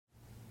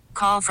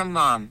Call from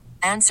mom.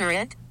 Answer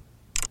it.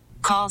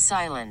 Call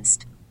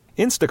silenced.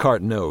 Instacart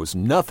knows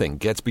nothing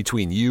gets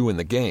between you and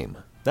the game.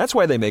 That's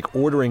why they make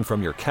ordering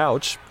from your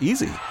couch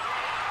easy.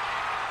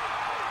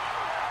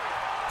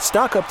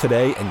 Stock up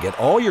today and get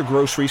all your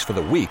groceries for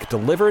the week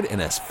delivered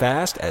in as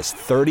fast as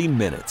 30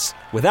 minutes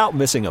without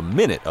missing a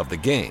minute of the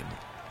game.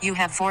 You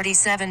have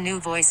 47 new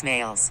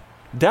voicemails.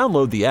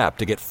 Download the app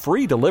to get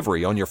free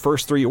delivery on your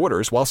first 3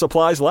 orders while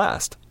supplies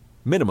last.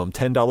 Minimum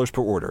 $10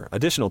 per order.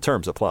 Additional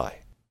terms apply.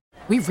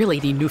 We really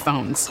need new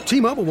phones.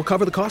 T-Mobile will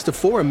cover the cost of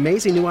 4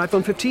 amazing new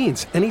iPhone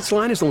 15s, and each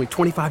line is only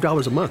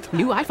 $25 a month.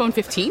 New iPhone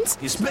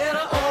 15s? It's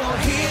better over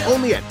here.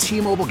 Only at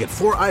T-Mobile, get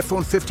 4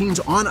 iPhone 15s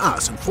on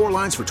us and 4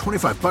 lines for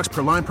 $25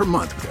 per line per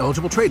month with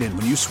eligible trade-in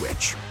when you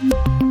switch.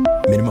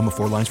 Minimum of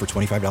 4 lines for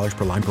 $25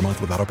 per line per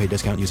month with autopay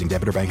discount using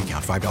debit or bank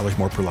account. $5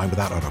 more per line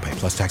without autopay,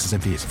 plus taxes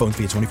and fees. Phone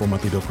fee at 24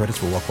 monthly bill credits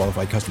for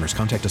well-qualified customers.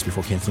 Contact us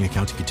before canceling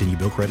account to continue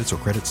bill credits or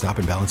credit stop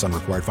and balance on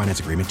required finance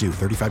agreement due.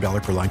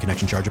 $35 per line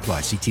connection charge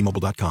applies. See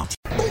T-Mobile.com.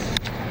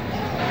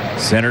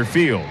 Center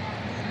field.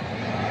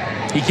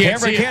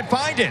 Cameron can't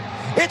find it.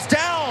 It's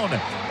down.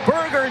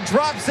 Berger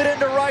drops it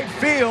into right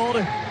field.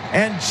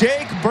 And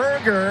Jake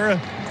Berger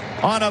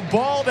on a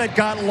ball that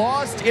got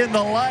lost in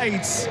the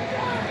lights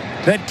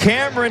that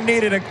Cameron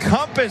needed a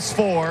compass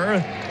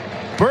for.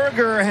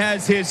 Berger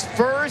has his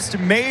first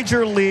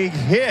major league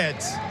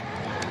hit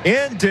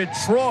in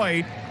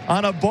Detroit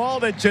on a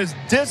ball that just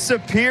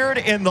disappeared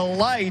in the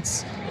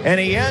lights, and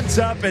he ends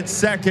up at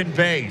second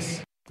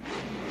base.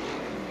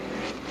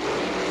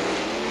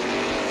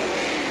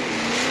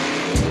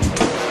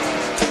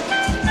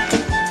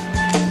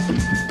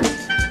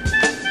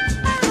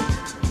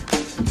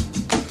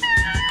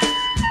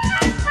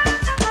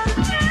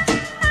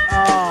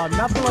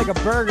 Nothing like a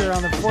burger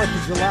on the 4th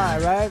of July,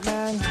 right,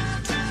 man?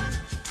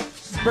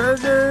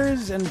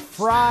 Burgers and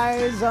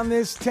fries on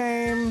this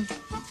team.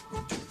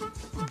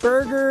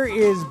 Berger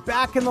is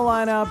back in the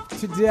lineup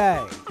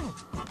today.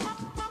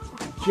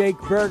 Jake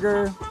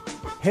Berger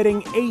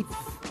hitting 8th.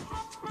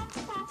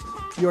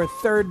 Your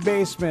third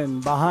baseman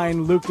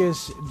behind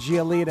Lucas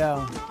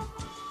Giolito.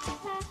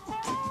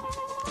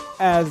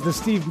 As the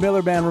Steve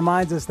Miller Band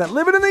reminds us that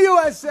living in the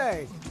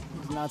USA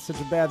is not such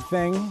a bad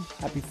thing.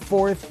 Happy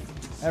 4th.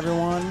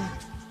 Everyone.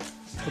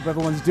 Hope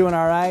everyone's doing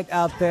all right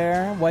out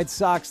there. White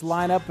Sox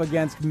lineup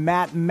against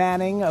Matt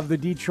Manning of the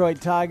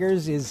Detroit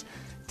Tigers is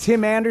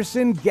Tim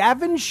Anderson.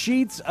 Gavin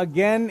Sheets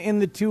again in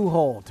the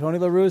 2-hole. Tony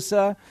La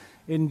Russa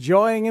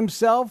enjoying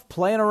himself,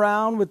 playing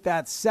around with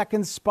that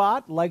second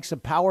spot. Likes a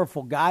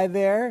powerful guy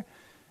there.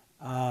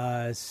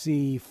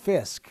 See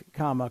Fisk,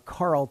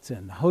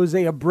 Carlton.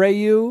 Jose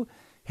Abreu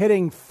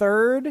hitting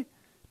third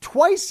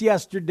twice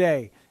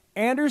yesterday.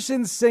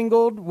 Anderson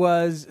singled,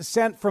 was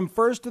sent from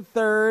first to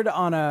third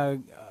on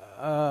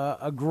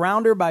a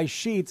grounder by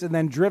Sheets and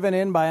then driven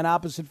in by an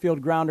opposite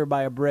field grounder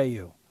by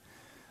Abreu.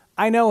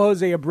 I know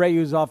Jose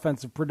Abreu's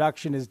offensive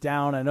production is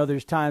down. I know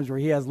there's times where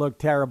he has looked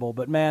terrible.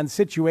 But, man,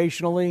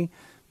 situationally,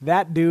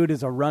 that dude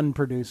is a run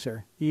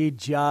producer. He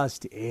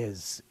just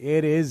is.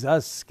 It is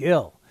a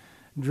skill.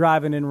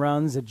 Driving in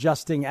runs,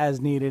 adjusting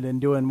as needed, and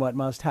doing what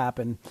must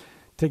happen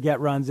to get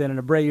runs in. And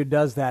Abreu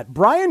does that.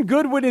 Brian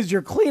Goodwin is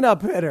your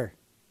cleanup hitter.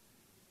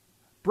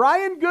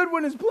 Brian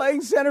Goodwin is playing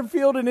center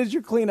field and is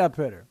your cleanup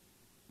hitter.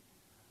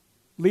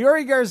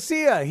 Leury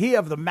Garcia, he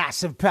of the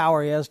massive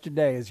power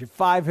yesterday, is your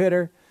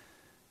 5-hitter.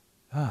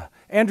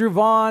 Andrew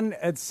Vaughn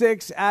at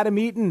 6. Adam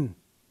Eaton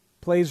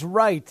plays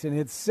right and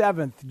hits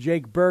 7th.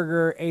 Jake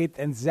Berger 8th.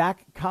 And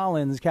Zach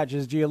Collins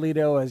catches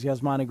Giolito as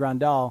Yasmani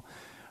Grandal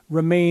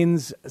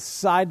remains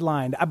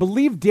sidelined. I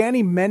believe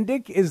Danny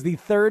Mendick is the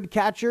 3rd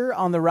catcher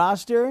on the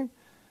roster.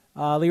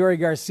 Leury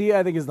Garcia,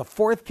 I think, is the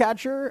 4th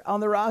catcher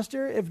on the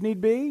roster, if need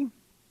be.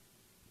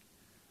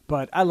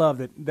 But I love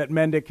that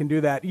Mendick can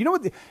do that. You know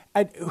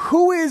what?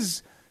 Who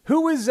is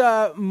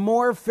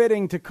more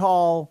fitting to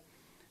call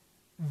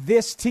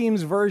this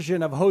team's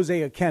version of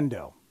Jose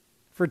Oquendo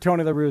for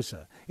Tony La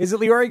Russa? Is it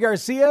Leury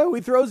Garcia, who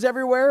he throws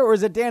everywhere, or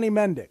is it Danny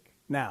Mendick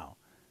now,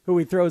 who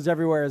he throws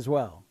everywhere as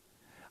well?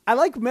 I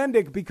like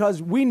Mendick because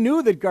we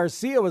knew that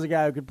Garcia was a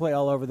guy who could play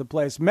all over the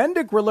place.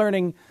 Mendick, we're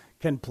learning,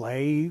 can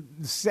play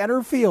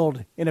center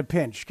field in a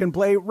pinch, can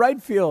play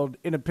right field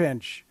in a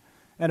pinch.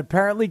 And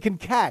apparently can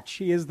catch.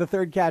 He is the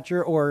 3rd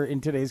catcher, or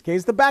in today's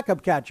case, the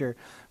backup catcher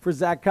for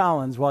Zach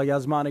Collins while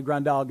Yasmani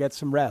Grandal gets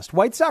some rest.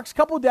 White Sox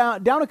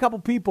down a couple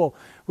people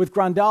with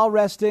Grandal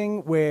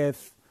resting,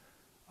 with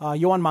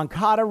Yoan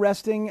Moncada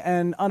resting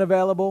and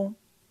unavailable.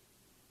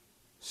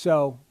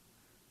 So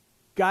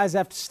guys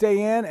have to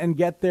stay in and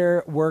get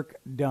their work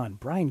done.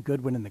 Brian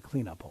Goodwin in the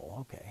cleanup hole.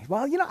 Okay.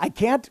 Well, I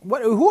can't.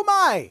 Who am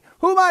I?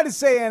 Who am I to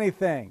say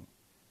anything?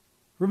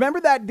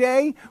 Remember that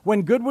day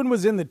when Goodwin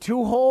was in the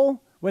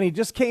 2-hole? When he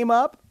just came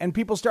up and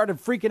people started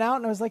freaking out,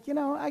 and I was like,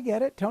 I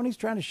get it. Tony's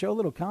trying to show a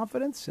little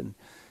confidence, and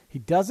he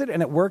does it,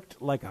 and it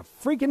worked like a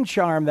freaking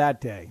charm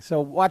that day.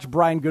 So watch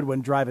Brian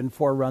Goodwin driving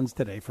 4 runs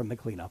today from the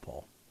cleanup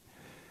hole.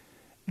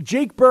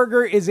 Jake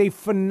Burger is a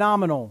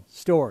phenomenal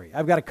story.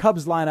 I've got a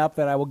Cubs lineup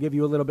that I will give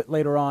you a little bit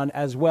later on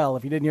as well.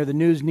 If you didn't hear the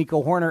news,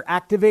 Nico Horner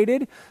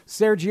activated.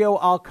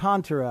 Sergio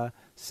Alcantara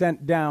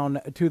sent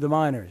down to the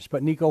minors.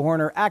 But Nico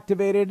Horner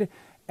activated,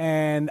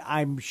 and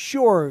I'm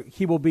sure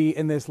he will be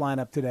in this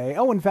lineup today.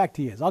 Oh, in fact,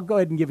 he is. I'll go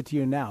ahead and give it to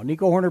you now.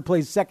 Nico Horner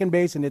plays second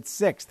base, and it's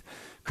sixth.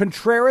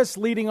 Contreras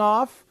leading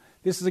off.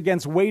 This is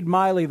against Wade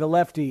Miley, the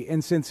lefty,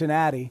 in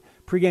Cincinnati.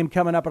 Pregame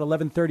coming up at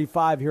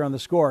 11:35 here on The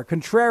Score.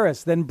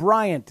 Contreras, then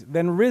Bryant,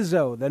 then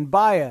Rizzo, then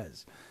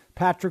Baez.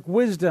 Patrick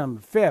Wisdom,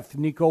 fifth.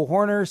 Nico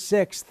Horner,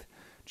 sixth.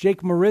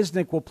 Jake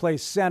Marisnick will play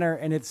center,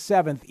 and it's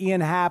seventh.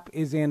 Ian Happ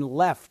is in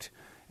left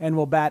and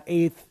will bat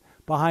eighth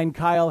behind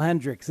Kyle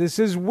Hendricks. This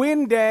is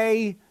win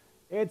day.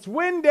 It's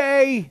win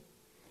day.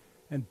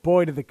 And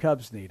boy, do the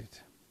Cubs need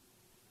it.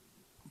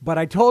 But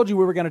I told you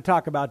we were going to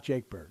talk about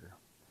Jake Burger.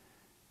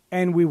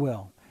 And we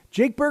will.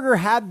 Jake Burger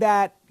had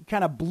that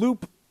kind of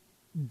bloop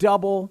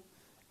double,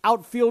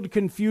 outfield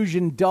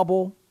confusion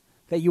double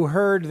that you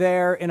heard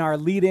there in our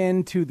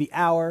lead-in to the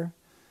hour.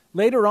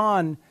 Later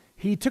on,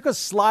 he took a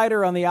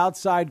slider on the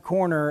outside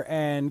corner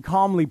and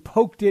calmly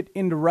poked it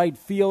into right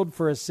field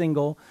for a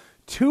single.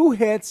 2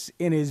 hits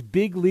in his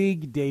big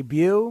league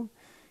debut.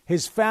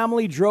 His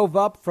family drove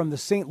up from the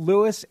St.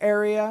 Louis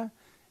area,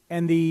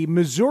 and the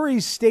Missouri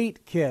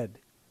State kid,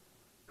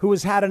 who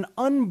has had an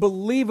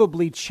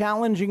unbelievably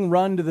challenging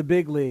run to the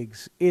big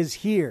leagues, is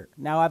here.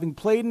 Now, having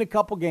played in a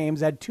couple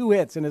games, had 2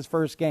 hits in his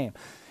first game.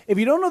 If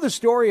you don't know the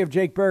story of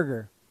Jake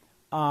Burger,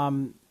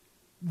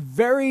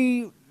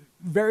 very,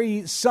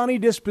 very sunny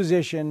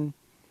disposition,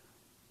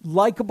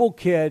 likable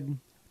kid,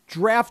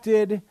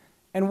 drafted,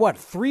 and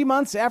 3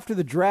 months after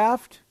the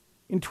draft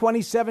in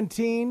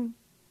 2017,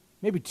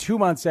 maybe 2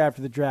 months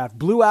after the draft,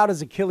 blew out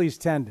his Achilles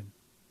tendon,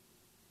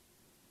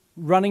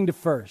 running to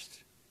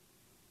first.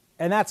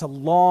 And that's a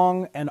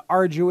long and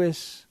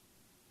arduous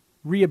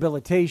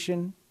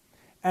rehabilitation.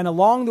 And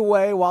along the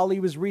way, while he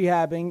was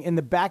rehabbing in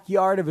the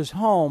backyard of his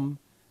home,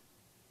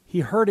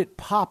 he heard it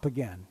pop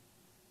again.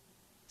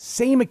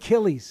 Same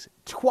Achilles,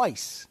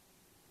 twice.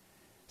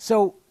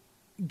 So,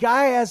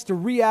 guy has to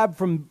rehab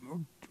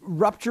from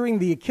rupturing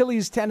the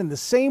Achilles tendon, the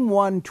same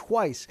one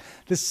twice.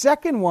 The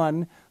second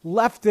one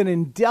left an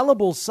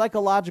indelible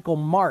psychological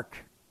mark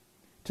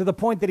to the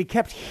point that he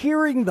kept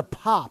hearing the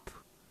pop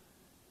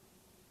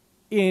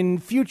in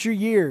future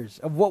years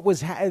of what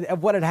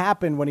had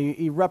happened when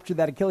he ruptured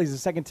that Achilles the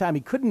second time. He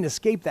couldn't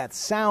escape that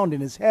sound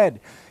in his head.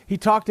 He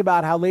talked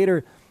about how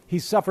later he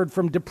suffered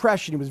from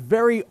depression. He was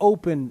very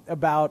open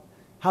about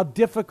how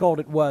difficult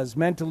it was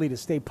mentally to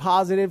stay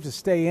positive, to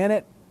stay in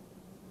it.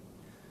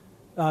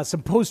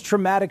 Some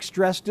post-traumatic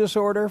stress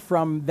disorder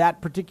from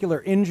that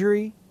particular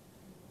injury.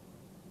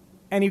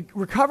 And he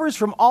recovers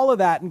from all of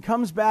that and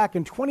comes back.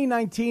 In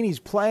 2019, he's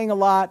playing a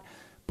lot,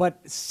 but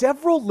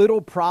several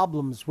little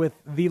problems with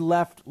the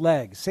left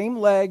leg. Same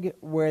leg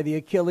where the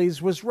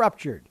Achilles was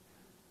ruptured.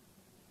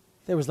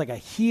 There was like a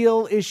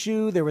heel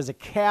issue. There was a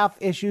calf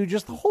issue.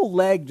 Just the whole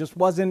leg just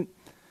wasn't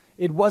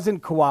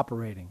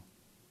cooperating.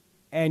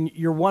 And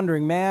you're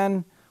wondering,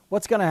 man,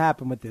 what's going to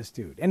happen with this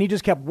dude? And he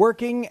just kept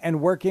working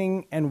and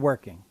working and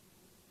working.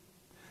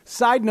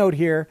 Side note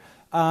here,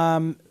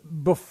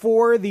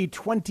 before the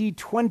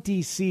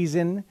 2020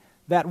 season,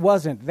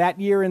 that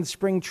year in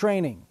spring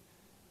training,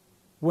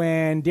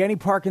 when Danny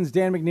Parkins,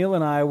 Dan McNeil,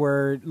 and I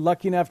were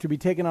lucky enough to be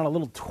taken on a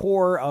little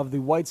tour of the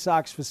White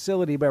Sox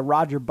facility by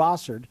Roger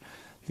Bossard,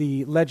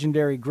 the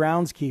legendary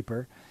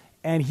groundskeeper,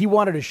 and he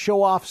wanted to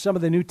show off some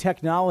of the new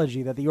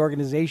technology that the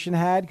organization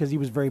had because he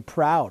was very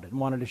proud and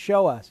wanted to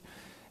show us.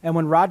 And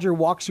when Roger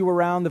walks you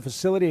around the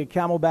facility at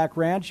Camelback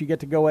Ranch, you get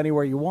to go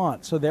anywhere you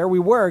want. So there we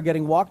were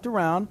getting walked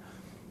around,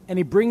 and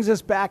he brings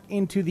us back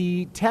into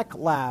the tech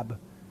lab.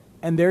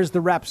 And there's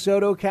the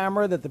Rapsodo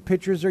camera that the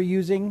pitchers are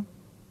using.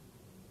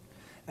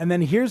 And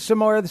then here's some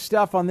more of the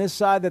stuff on this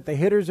side that the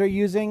hitters are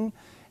using.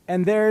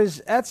 And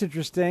that's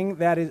interesting,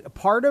 that is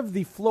part of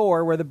the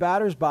floor where the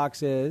batter's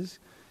box is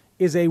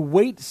a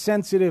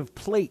weight-sensitive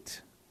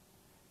plate.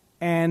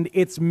 And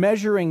it's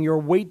measuring your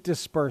weight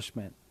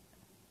disbursement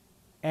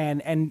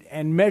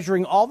and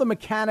measuring all the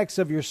mechanics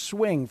of your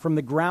swing from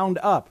the ground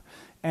up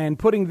and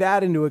putting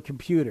that into a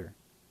computer.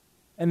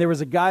 And there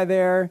was a guy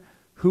there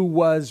who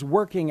was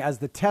working as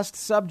the test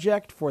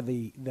subject for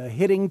the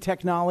hitting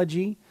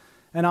technology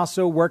and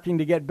also working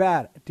to get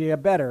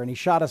better. And he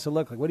shot us a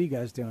look like, what are you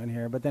guys doing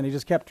here? But then he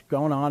just kept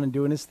going on and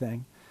doing his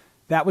thing.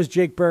 That was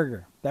Jake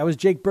Burger. That was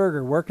Jake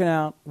Burger working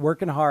out,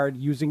 working hard,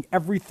 using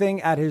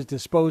everything at his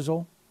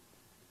disposal.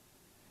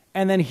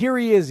 And then here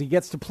he is. He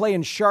gets to play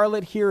in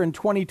Charlotte here in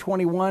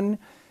 2021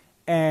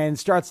 and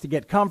starts to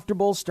get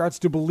comfortable, starts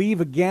to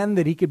believe again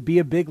that he could be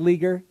a big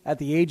leaguer at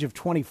the age of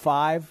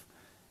 25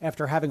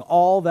 after having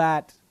all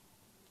that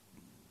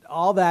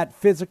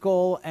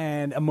physical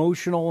and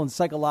emotional and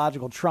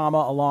psychological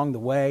trauma along the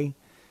way.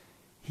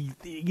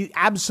 He's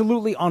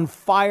absolutely on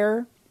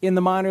fire in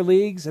the minor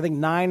leagues. I think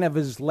 9 of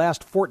his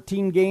last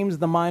 14 games in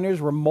the minors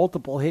were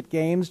multiple hit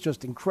games,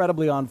 just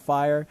incredibly on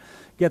fire.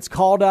 Gets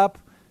called up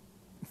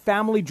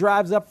Family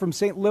drives up from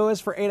St. Louis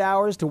for 8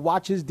 hours to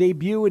watch his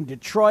debut in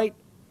Detroit,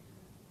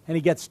 and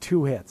he gets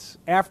 2 hits.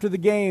 After the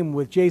game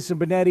with Jason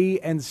Benetti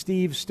and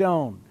Steve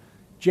Stone,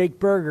 Jake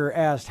Burger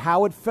asked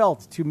how it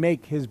felt to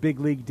make his big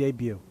league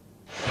debut.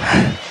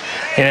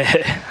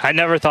 I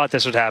never thought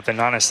this would happen,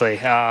 honestly.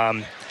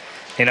 I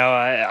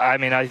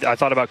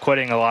thought about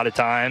quitting a lot of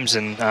times,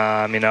 and,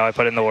 I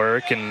put in the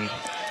work, and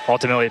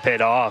ultimately it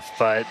paid off.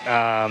 But,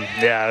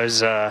 it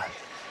was an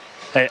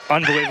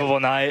unbelievable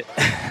night,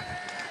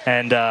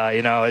 and,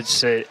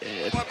 it's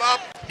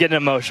getting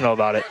emotional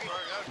about it.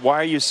 Why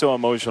are you so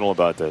emotional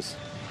about this?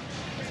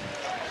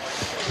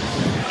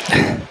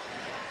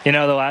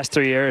 The last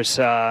 3 years,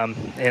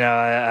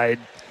 I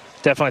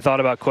definitely thought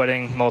about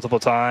quitting multiple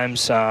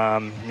times.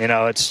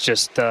 It's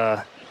just,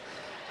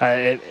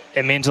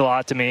 it means a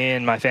lot to me,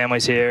 and my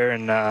family's here,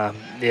 and,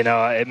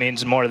 it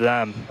means more to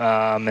them.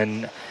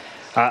 And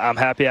I'm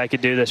happy I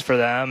could do this for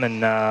them,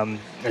 and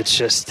it's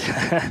just,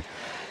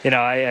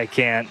 I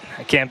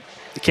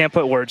can't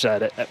put words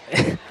at it.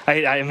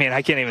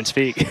 I can't even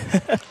speak.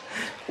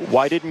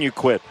 Why didn't you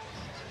quit?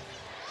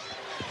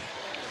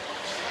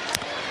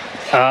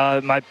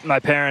 My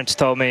parents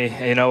told me,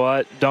 you know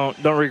what, don't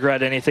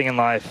regret anything in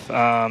life,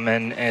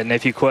 and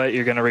if you quit,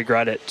 you're going to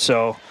regret it.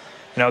 So,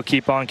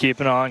 keep on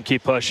keeping on,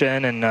 keep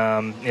pushing, and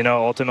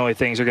ultimately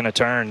things are going to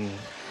turn.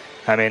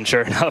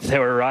 Sure enough, they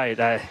were right.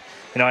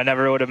 I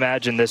never would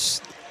imagine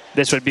this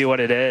would be what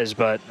it is,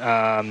 but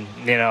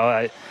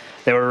they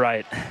were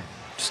right.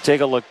 Just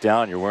take a look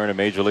down. You're wearing a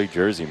Major League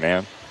jersey,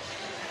 man.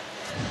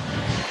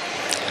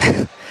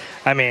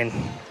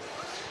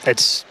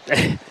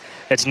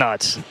 It's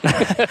nuts.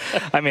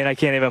 I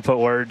can't even put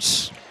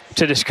words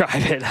to describe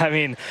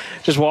it.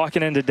 Just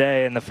walking in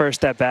today and the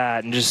first at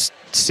bat and just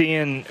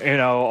seeing,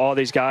 all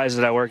these guys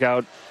that I work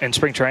out in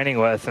spring training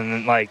with,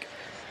 and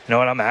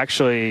I'm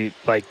actually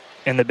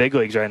in the big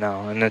leagues right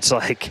now. And it's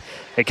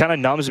it kind of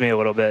numbs me a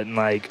little bit.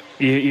 And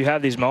you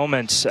have these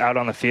moments out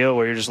on the field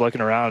where you're just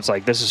looking around.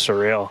 It's this is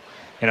surreal.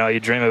 You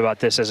dream about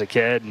this as a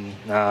kid,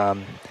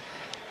 and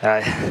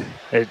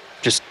it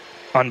just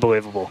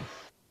unbelievable.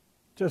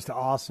 Just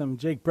awesome.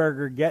 Jake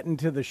Burger getting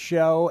to the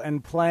show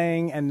and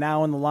playing, and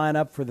now in the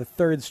lineup for the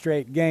 3rd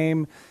straight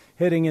game,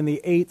 hitting in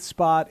the 8th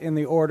spot in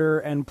the order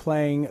and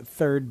playing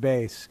third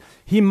base.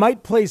 He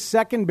might play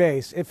second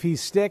base if he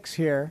sticks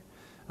here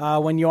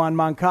when Yoan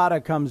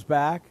Moncada comes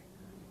back.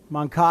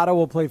 Moncada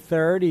will play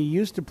third. He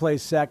used to play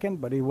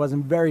second, but he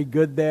wasn't very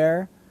good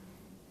there.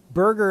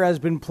 Burger has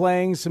been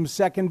playing some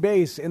second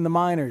base in the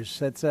minors.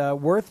 That's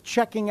worth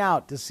checking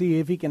out to see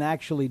if he can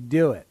actually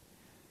do it.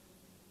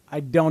 I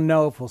don't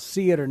know if we'll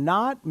see it or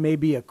not.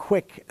 Maybe a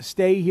quick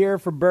stay here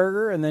for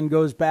Burger and then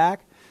goes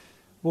back.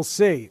 We'll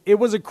see. It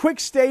was a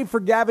quick stay for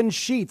Gavin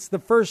Sheets the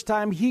first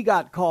time he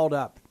got called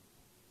up.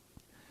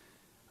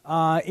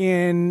 I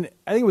think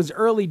it was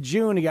early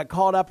June, he got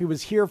called up. He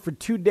was here for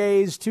 2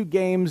 days, 2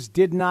 games,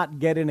 did not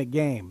get in a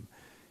game.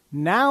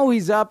 Now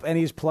he's up and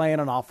he's playing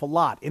an awful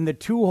lot. In the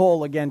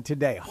 2-hole again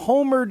today.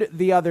 Homered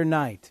the other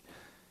night.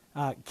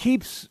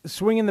 Keeps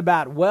swinging the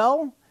bat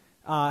well.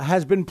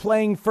 Has been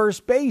playing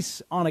first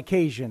base on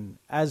occasion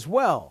as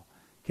well.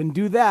 Can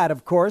do that,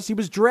 of course. He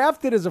was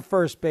drafted as a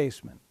first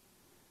baseman.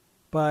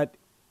 But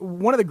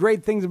one of the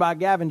great things about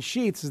Gavin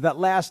Sheets is that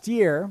last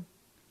year,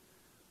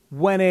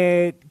 when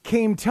it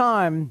came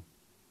time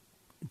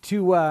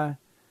to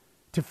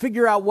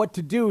figure out what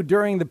to do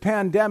during the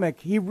pandemic,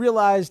 he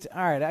realized,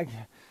 all right, I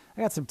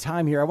got some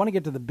time here. I want to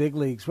get to the big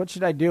leagues. What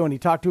should I do? And he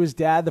talked to his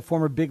dad, the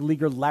former big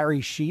leaguer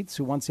Larry Sheets,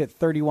 who once hit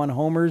 31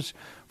 homers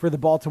for the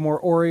Baltimore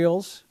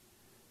Orioles.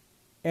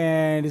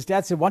 And his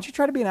dad said, why don't you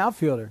try to be an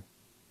outfielder?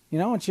 Why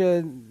don't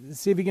you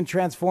see if you can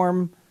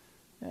transform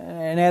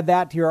and add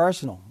that to your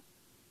arsenal?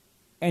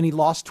 And he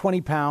lost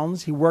 20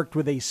 pounds. He worked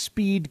with a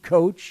speed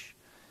coach.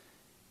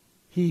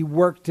 He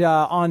worked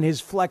on his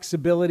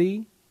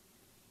flexibility,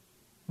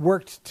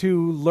 worked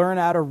to learn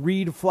how to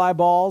read fly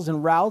balls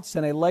and routes,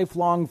 and a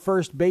lifelong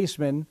first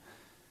baseman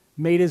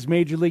made his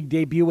major league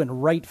debut in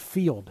right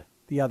field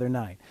the other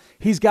night.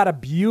 He's got a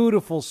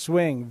beautiful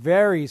swing,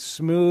 very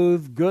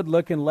smooth,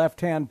 good-looking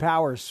left-hand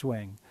power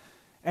swing.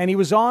 And he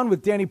was on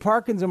with Danny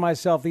Parkins and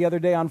myself the other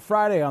day on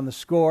Friday on The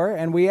Score,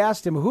 and we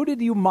asked him, who did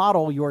you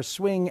model your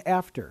swing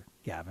after,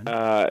 Gavin?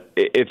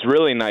 It's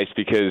really nice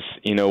because,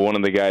 one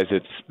of the guys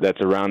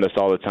that's around us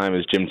all the time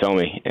is Jim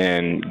Thome.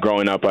 And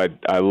growing up,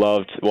 I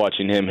loved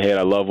watching him hit.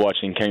 I love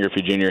watching Ken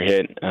Griffey Jr.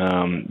 hit.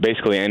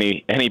 Basically,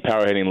 any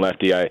power-hitting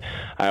lefty I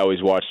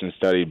always watched and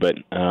studied. But,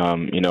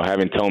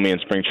 having Thome in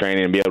spring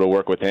training and be able to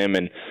work with him,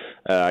 and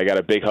I got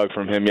a big hug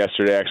from him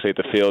yesterday actually at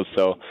the field.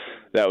 So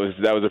that was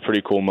a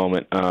pretty cool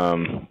moment.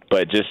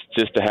 But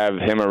just to have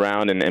him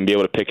around and be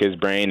able to pick his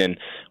brain and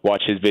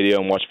watch his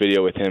video and watch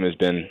video with him has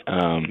been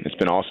it's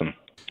been awesome.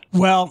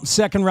 Well,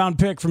 second round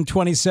pick from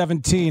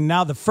 2017.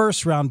 Now the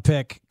first round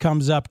pick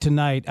comes up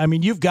tonight. I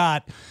mean, you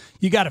got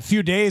a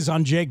few days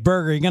on Jake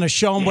Burger. You're going to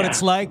show him what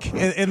it's like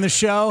in the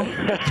show?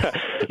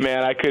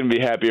 Man, I couldn't be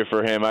happier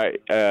for him.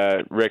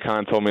 Rick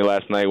Hahn told me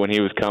last night when he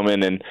was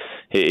coming, and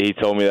he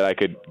told me that I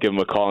could give him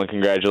a call and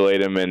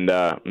congratulate him. And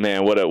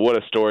man, what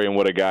a story and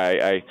what a guy!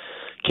 I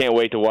can't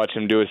wait to watch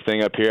him do his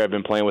thing up here. I've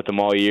been playing with him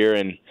all year,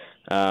 and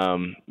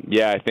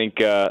I think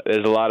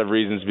there's a lot of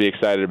reasons to be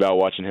excited about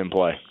watching him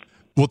play.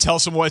 Well, tell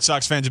some White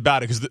Sox fans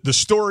about it, because the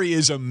story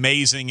is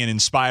amazing and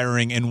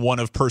inspiring and one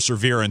of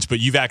perseverance, but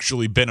you've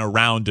actually been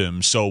around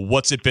him. So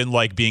what's it been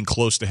like being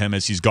close to him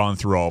as he's gone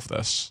through all of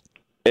this?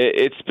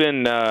 It's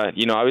been,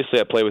 obviously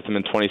I played with him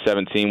in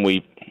 2017.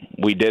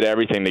 We did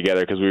everything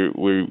together because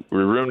we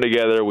roomed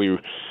together. We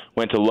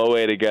went to Low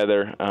A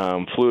together,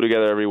 flew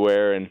together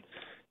everywhere. And,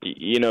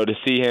 to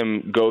see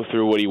him go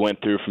through what he went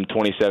through from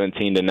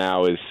 2017 to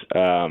now is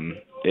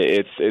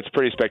it's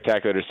pretty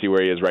spectacular to see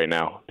where he is right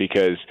now,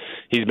 because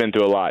he's been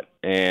through a lot,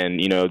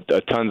 and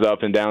tons of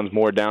up and downs,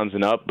 more downs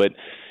than up. But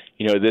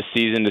this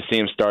season, to see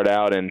him start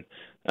out, and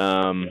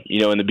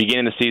in the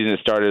beginning of the season, it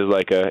started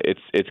like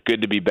it's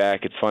good to be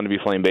back, it's fun to be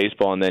playing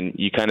baseball, and then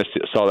you kind of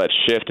saw that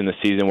shift in the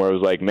season where it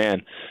was like,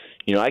 man,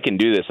 I can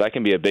do this, I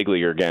can be a big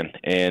leaguer again,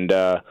 and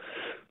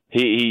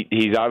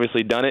he's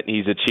obviously done it,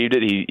 he's achieved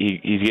it,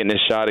 he's getting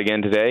his shot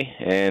again today,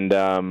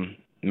 and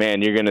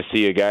man, you're going to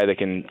see a guy that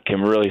can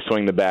really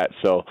swing the bat.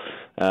 So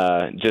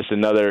just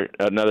another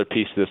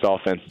piece to this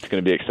offense. It's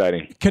going to be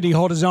exciting. Could he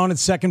hold his own at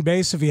second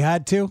base if he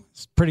had to?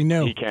 It's pretty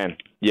new. He can.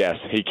 Yes,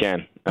 he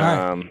can.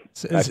 Right.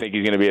 I think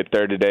he's going to be at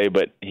third today,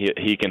 but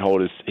he can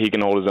hold his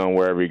own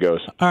wherever he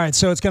goes. All right,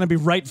 so it's going to be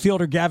right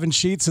fielder Gavin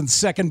Sheets and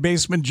second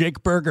baseman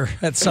Jake Burger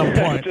at some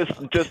point.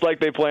 just like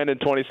they planned in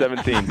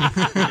 2017.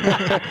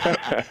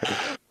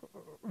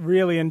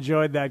 Really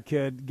enjoyed that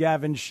kid,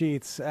 Gavin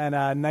Sheets,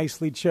 and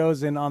nicely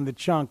chosen on the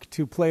chunk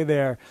to play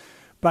there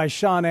by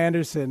Sean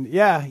Anderson.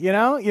 Yeah, you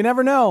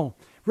never know.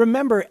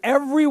 Remember,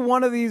 every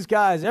one of these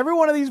guys, every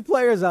one of these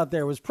players out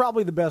there was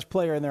probably the best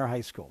player in their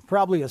high school,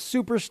 probably a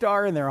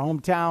superstar in their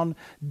hometown,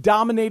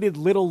 dominated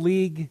Little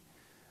League,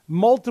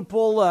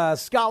 multiple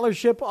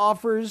scholarship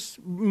offers,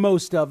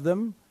 most of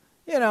them.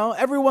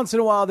 Every once in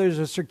a while there's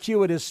a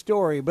circuitous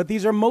story, but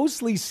these are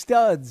mostly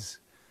studs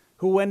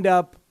who end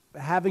up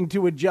having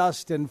to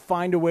adjust and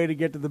find a way to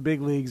get to the big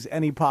leagues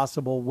any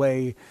possible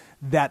way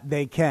that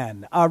they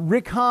can.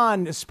 Rick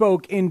Hahn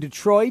spoke in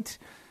Detroit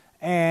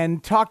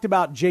and talked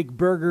about Jake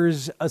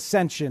Burger's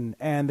ascension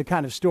and the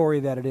kind of story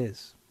that it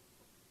is.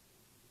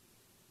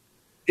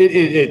 It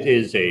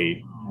is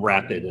a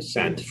rapid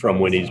ascent from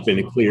when he's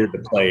been cleared to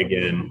play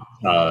again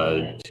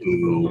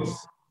to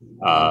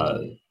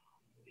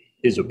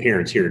his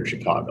appearance here in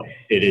Chicago.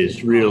 It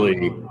is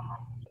really,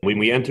 when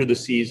we enter the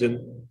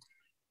season,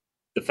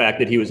 the fact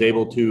that he was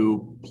able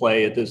to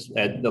play at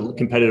the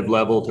competitive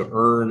level to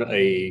earn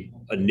a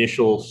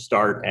initial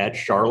start at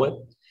Charlotte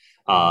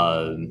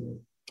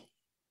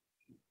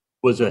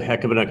was a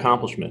heck of an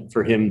accomplishment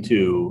for him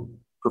to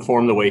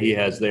perform the way he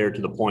has there,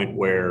 to the point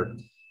where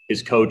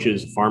his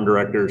coaches, farm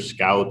directors,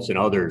 scouts, and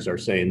others are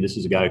saying this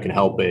is a guy who can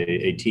help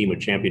a team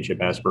with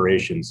championship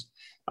aspirations.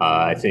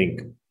 I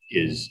think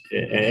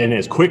and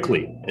as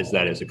quickly as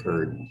that has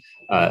occurred,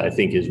 I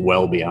think is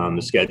well beyond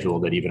the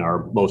schedule that even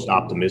our most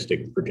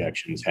optimistic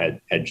projections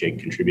had Jake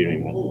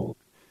contributing with.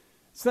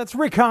 So that's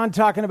Rick Hahn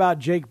talking about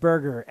Jake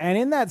Burger. And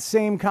in that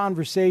same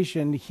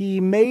conversation, he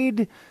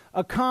made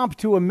a comp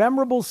to a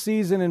memorable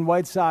season in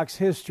White Sox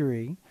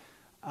history.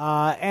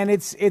 And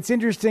it's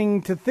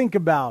interesting to think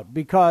about,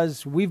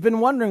 because we've been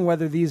wondering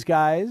whether these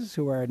guys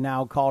who are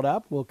now called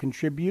up will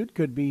contribute,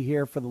 could be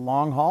here for the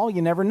long haul.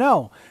 You never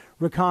know.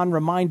 Rick Hahn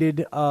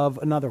reminded of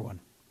another one.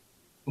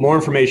 The more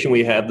information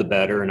we have, the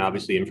better. And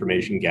obviously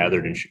information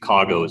gathered in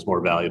Chicago is more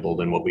valuable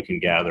than what we can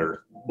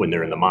gather when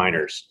they're in the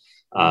minors.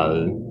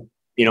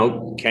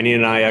 Kenny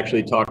and I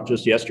actually talked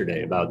just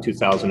yesterday about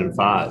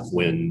 2005,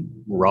 when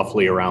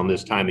roughly around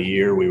this time of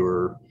year, we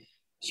were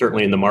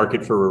certainly in the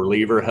market for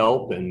reliever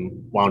help and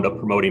wound up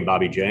promoting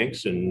Bobby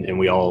Jenks. And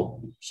we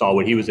all saw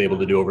what he was able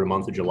to do over the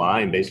month of July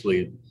and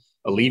basically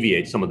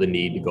alleviate some of the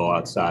need to go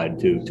outside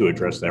to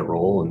address that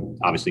role, and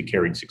obviously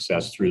carried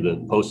success through the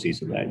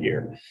postseason that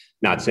year.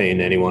 Not saying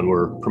anyone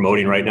we're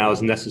promoting right now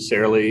is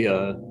necessarily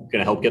going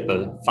to help get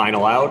the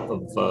final out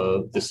of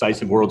a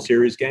decisive World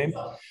Series game,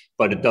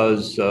 but it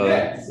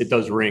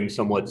does ring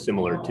somewhat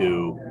similar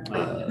to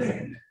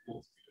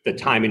the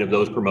timing of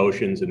those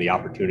promotions and the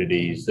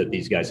opportunities that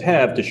these guys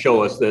have to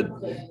show us that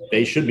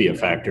they should be a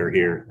factor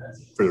here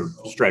for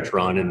the stretch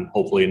run and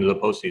hopefully into the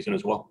postseason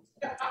as well.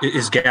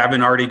 Is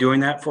Gavin already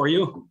doing that for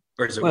you,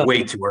 or is it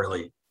way too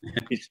early?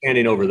 He's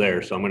standing over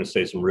there, so I'm going to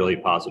say some really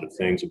positive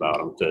things about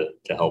him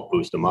to help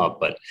boost him up.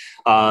 But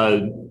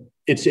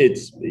it's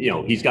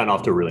he's gotten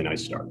off to a really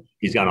nice start.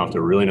 He's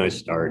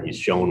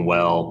shown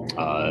well.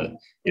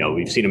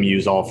 We've seen him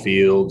use all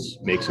fields,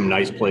 make some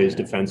nice plays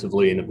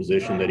defensively in a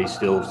position that he's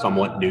still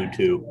somewhat new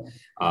to.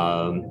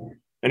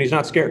 And he's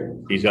not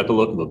scared. He's got the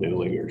look of a big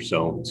leaguer.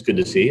 So it's good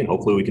to see, and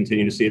hopefully we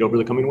continue to see it over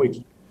the coming weeks.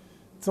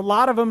 It's a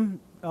lot of them.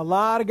 A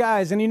lot of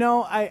guys. And,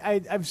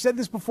 I've said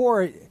this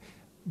before.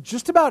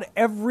 Just about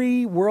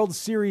every World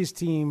Series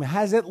team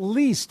has at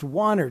least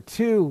one or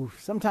two,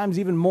 sometimes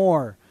even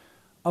more,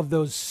 of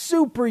those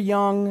super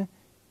young,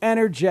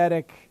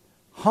 energetic,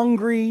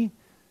 hungry,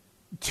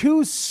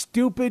 too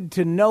stupid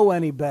to know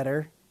any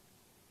better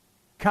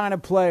kind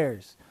of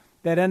players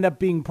that end up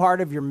being part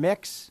of your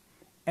mix,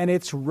 and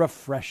it's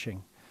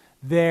refreshing.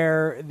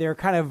 They're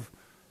kind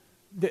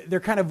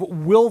of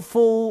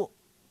willful,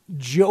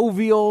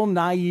 jovial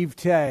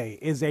naivete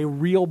is a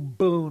real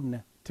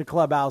boon to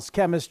clubhouse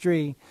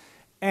chemistry,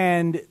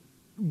 and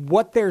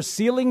what their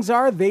ceilings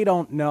are, they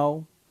don't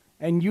know,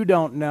 and you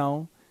don't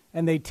know,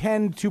 and they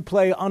tend to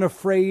play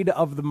unafraid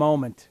of the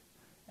moment,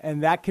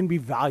 and that can be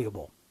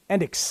valuable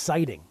and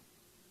exciting,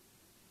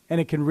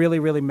 and it can really,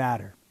 really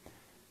matter.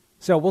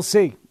 So we'll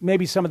see.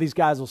 Maybe some of these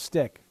guys will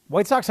stick.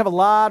 White Sox have a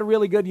lot of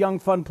really good, young,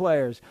 fun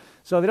players,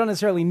 so they don't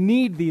necessarily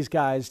need these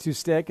guys to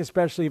stick,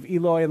 especially if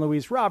Eloy and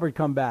Luis Robert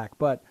come back,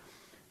 but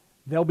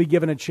they'll be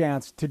given a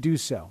chance to do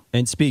so.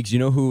 And Speaks, you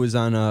know who was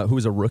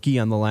a rookie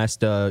on the last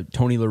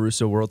Tony La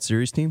Russa World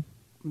Series team?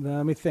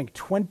 Let me think.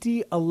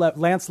 2011,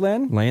 Lance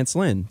Lynn? Lance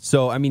Lynn.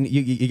 So, I mean,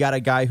 you got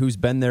a guy who's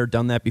been there,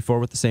 done that before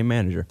with the same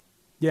manager.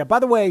 Yeah, by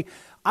the way,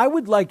 I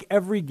would like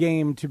every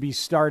game to be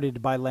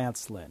started by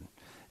Lance Lynn.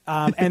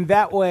 And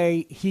that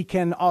way he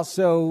can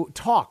also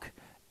talk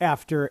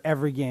after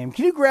every game.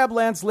 Can you grab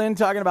Lance Lynn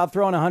talking about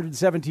throwing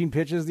 117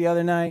 pitches the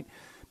other night?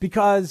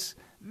 Because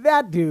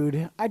that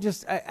dude,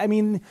 I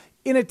mean,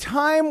 in a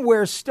time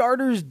where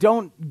starters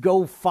don't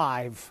go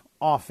 5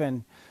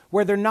 often,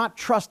 where they're not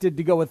trusted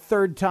to go a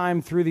third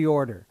time through the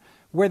order,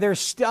 where their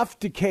stuff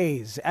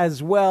decays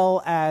as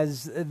well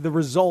as the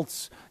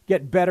results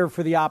get better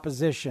for the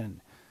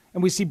opposition.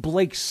 And we see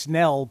Blake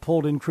Snell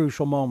pulled in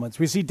crucial moments.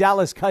 We see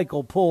Dallas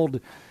Keuchel pulled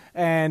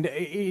and,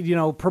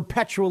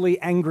 perpetually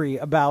angry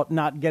about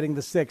not getting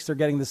the 6th or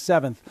getting the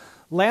 7th.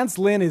 Lance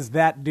Lynn is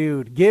that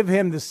dude. Give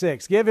him the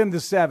 6th. Give him the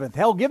 7th.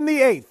 Hell, give him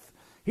the 8th.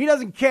 He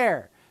doesn't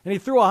care. And he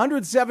threw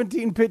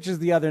 117 pitches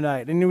the other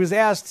night. And he was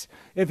asked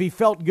if he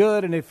felt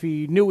good and if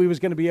he knew he was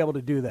going to be able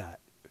to do that.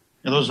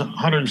 And those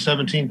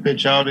 117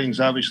 pitch outings,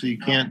 obviously you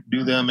can't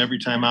do them every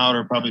time out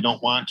or probably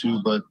don't want to.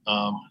 But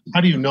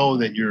how do you know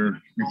that you're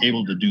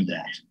able to do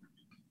that?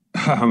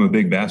 I'm a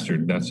big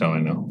bastard. That's how I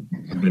know.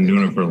 I've been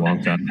doing it for a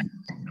long time.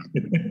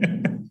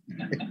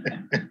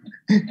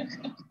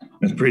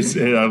 That's pretty.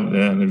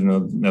 There's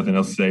nothing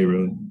else to say,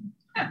 really.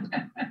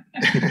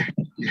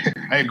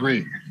 I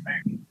agree.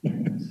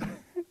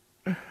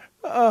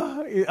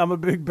 I'm a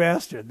big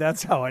bastard.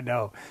 That's how I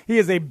know. He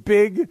is a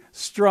big,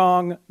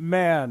 strong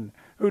man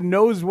who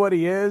knows what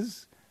he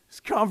is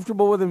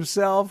comfortable with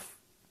himself.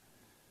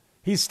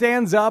 He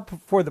stands up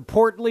for the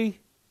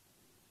portly.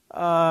 He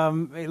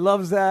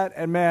loves that.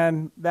 And,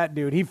 man, that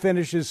dude, he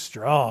finishes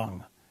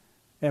strong.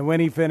 And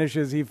when he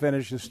finishes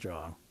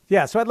strong.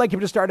 Yeah, so I'd like him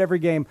to start every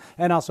game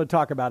and also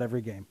talk about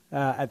every game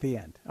at the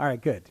end. All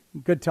right, good.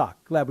 Good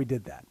talk. Glad we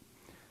did that.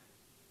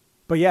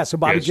 But, yeah, so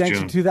Bobby Jenks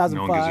in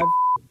 2005.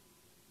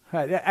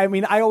 I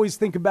mean, I was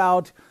thinking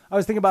about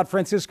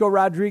Francisco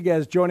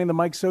Rodriguez joining the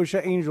Mike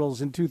Scioscia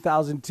Angels in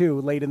 2002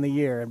 late in the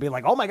year and being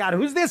like, oh, my God,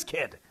 who's this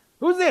kid?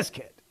 Who's this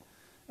kid?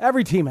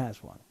 Every team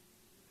has one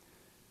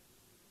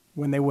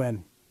when they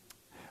win.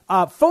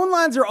 Phone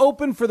lines are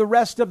open for the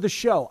rest of the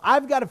show.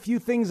 I've got a few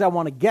things I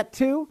want to get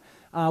to.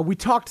 We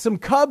talked some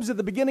Cubs at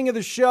the beginning of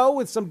the show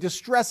with some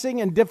distressing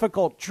and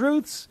difficult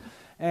truths.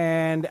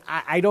 And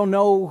I don't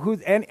know who.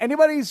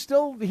 Anybody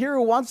still here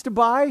who wants to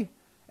buy?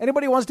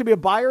 Anybody who wants to be a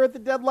buyer at the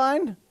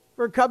deadline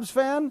for a Cubs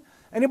fan?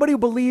 Anybody who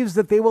believes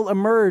that they will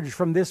emerge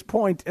from this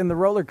point in the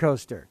roller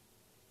coaster?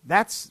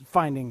 That's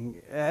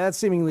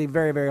seemingly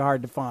very, very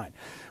hard to find.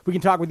 We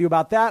can talk with you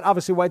about that.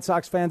 Obviously, White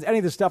Sox fans, any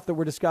of the stuff that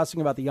we're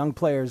discussing about the young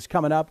players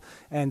coming up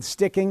and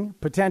sticking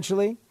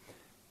potentially.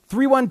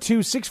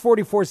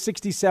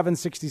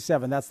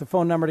 312-644-6767. That's the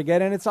phone number to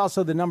get in. It's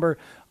also the number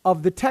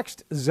of the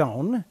text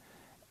zone.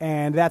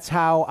 And that's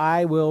how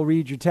I will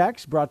read your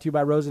text, brought to you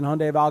by Rosen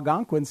Hyundai of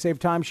Algonquin. Save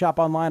time, shop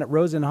online at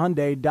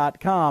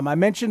rosenhyundai.com. I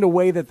mentioned a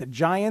way that the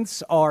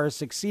Giants are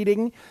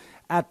succeeding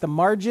at the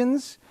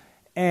margins,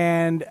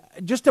 and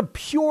just a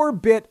pure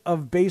bit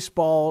of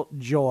baseball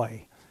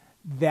joy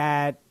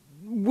that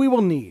we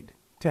will need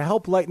to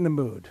help lighten the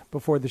mood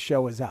before the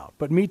show is out.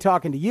 But me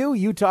talking to you,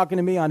 you talking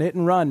to me on Hit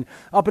and Run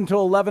up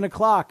until 11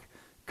 o'clock.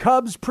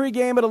 Cubs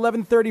pregame at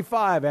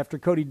 11:35 after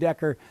Cody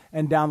Decker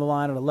and down the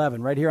line at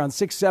 11, right here on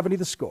 670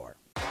 The Score.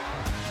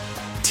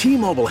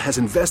 T-Mobile has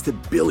invested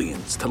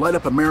billions to light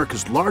up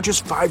America's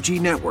largest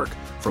 5G network,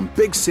 from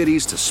big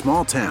cities to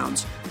small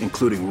towns,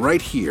 including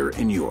right here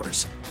in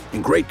yours.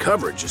 And great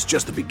coverage is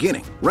just the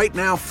beginning. Right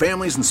now,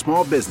 families and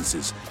small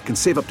businesses can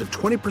save up to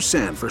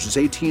 20% versus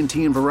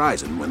AT&T and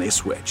Verizon when they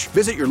switch.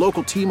 Visit your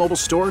local T-Mobile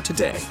store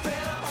today.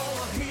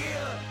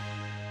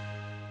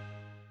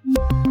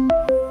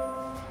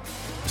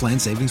 Plan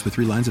savings with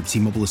 3 lines of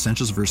T-Mobile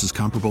Essentials versus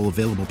comparable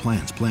available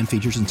plans. Plan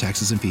features and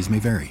taxes and fees may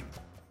vary.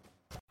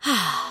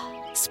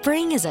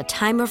 Spring is a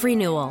time of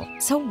renewal,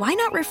 so why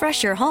not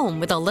refresh your home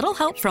with a little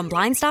help from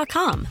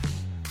Blinds.com?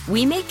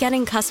 we make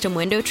getting custom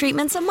window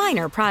treatments a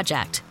minor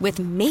project with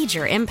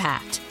major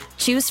impact.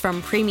 Choose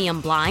from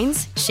premium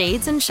blinds,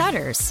 shades, and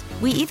shutters.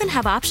 We even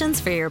have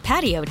options for your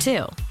patio,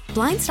 too.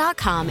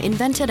 Blinds.com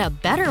invented a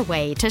better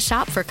way to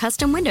shop for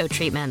custom window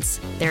treatments.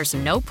 There's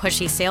no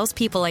pushy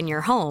salespeople in your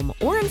home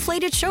or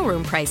inflated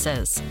showroom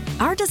prices.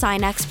 Our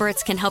design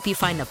experts can help you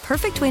find the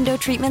perfect window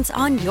treatments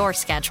on your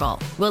schedule.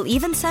 We'll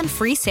even send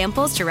free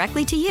samples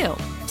directly to you.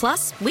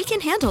 Plus, we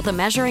can handle the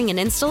measuring and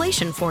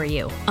installation for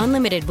you.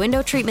 Unlimited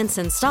window treatments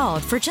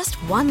installed for just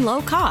one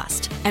low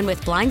cost. And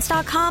with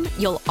Blinds.com,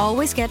 you'll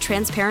always get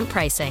transparent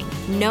pricing.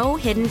 No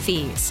hidden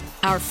fees.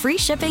 Our free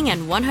shipping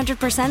and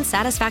 100%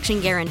 satisfaction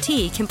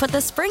guarantee can put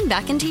the spring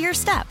back into your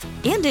step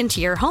and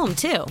into your home,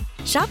 too.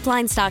 Shop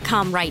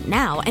Blinds.com right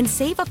now and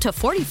save up to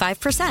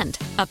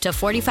 45%. Up to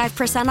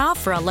 45%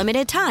 off for a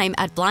limited time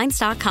at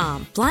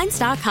Blinds.com.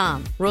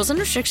 Blinds.com. Rules and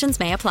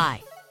restrictions may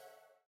apply.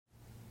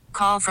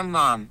 Call from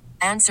mom.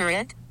 Answer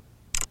it.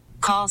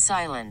 Call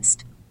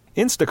silenced.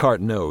 Instacart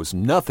knows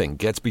nothing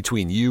gets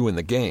between you and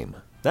the game.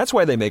 That's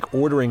why they make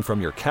ordering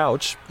from your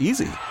couch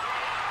easy.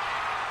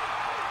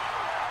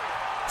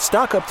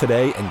 Stock up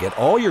today and get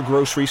all your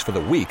groceries for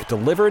the week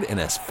delivered in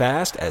as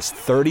fast as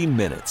 30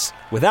 minutes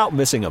without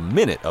missing a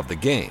minute of the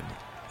game.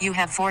 You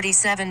have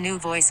 47 new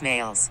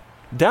voicemails.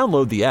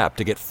 Download the app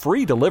to get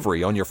free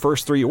delivery on your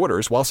first 3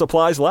 orders while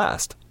supplies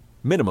last.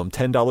 Minimum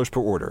 $10 per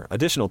order.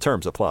 Additional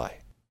terms apply.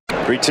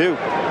 3-2.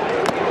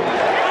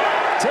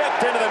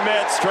 Tipped into the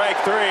mid, strike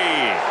 3.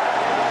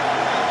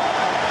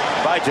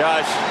 Bye,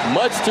 Josh.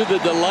 Much to the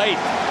delight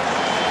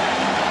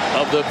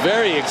of the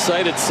very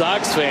excited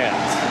Sox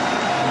fans.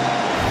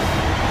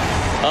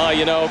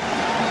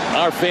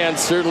 Our fans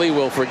certainly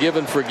will forgive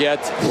and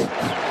forget.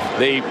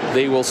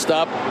 They will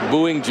stop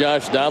booing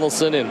Josh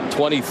Donaldson in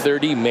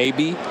 2030,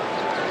 maybe.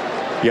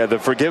 Yeah, the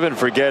forgive and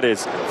forget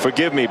is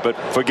forgive me, but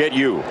forget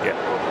you.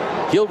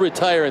 Yeah. He'll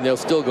retire and they'll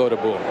still go to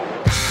boo him.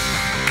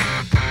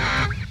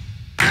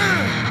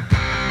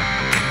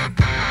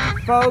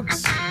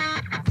 Folks,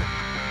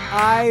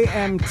 I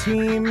am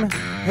team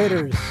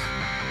hitters.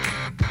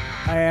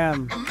 I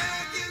am.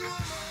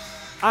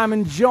 I'm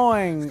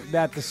enjoying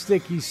that the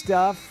sticky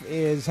stuff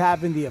is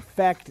having the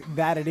effect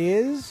that it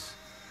is.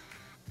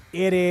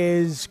 It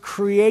is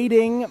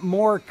creating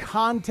more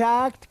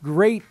contact.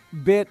 Great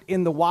bit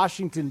in the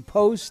Washington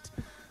Post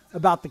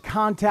about the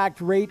contact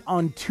rate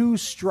on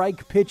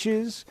 2-strike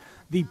pitches,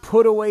 the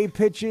put-away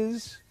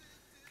pitches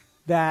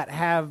that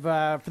have,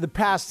 for the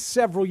past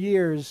several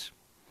years,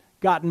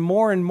 gotten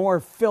more and more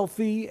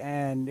filthy,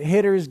 and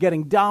hitters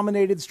getting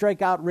dominated,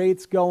 strikeout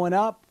rates going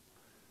up.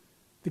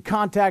 The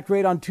contact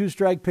rate on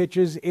 2-strike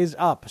pitches is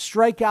up.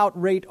 Strikeout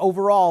rate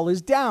overall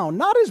is down.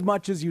 Not as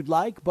much as you'd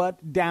like,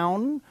 but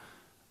down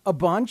a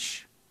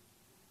bunch.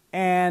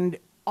 And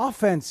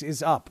offense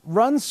is up.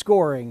 Run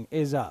scoring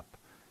is up.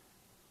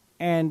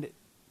 And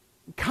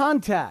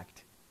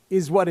contact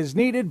is what is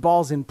needed.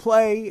 Balls in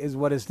play is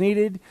what is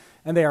needed.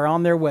 And they are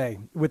on their way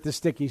with the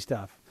sticky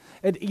stuff.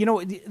 And,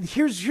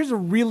 here's a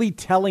really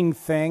telling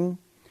thing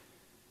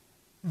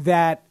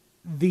that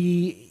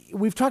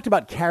we've talked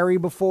about carry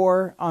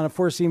before on a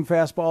 4-seam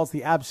fastball. It's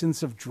the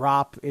absence of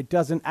drop. It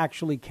doesn't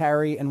actually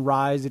carry and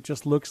rise. It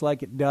just looks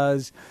like it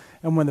does.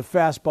 And when the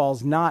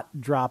fastball's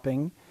not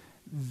dropping,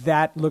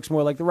 that looks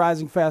more like the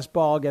rising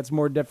fastball, gets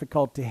more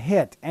difficult to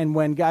hit. And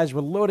when guys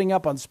were loading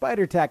up on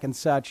Spider Tack and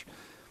such,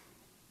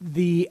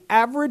 the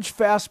average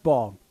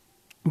fastball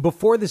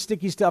before the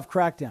sticky stuff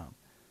crackdown,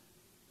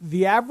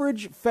 the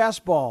average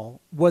fastball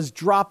was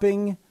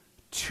dropping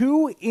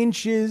 2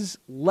 inches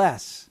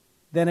less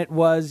than it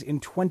was in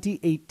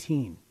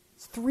 2018.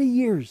 It's 3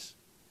 years.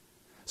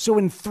 So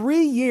in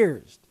 3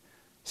 years,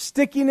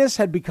 stickiness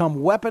had become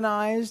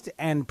weaponized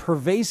and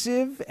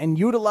pervasive and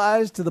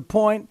utilized to the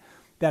point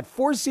that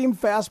 4-seam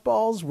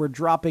fastballs were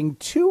dropping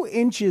 2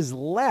 inches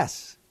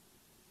less.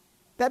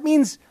 That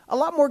means a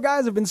lot more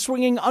guys have been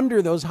swinging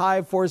under those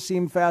high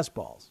 4-seam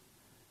fastballs.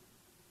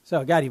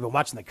 So, God, you've been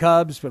watching the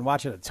Cubs, been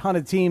watching a ton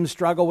of teams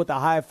struggle with the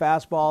high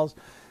fastballs.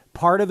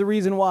 Part of the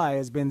reason why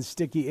has been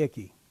sticky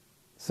icky.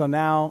 So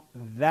now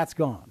that's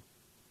gone.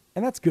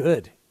 And that's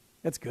good.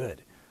 That's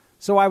good.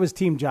 So I was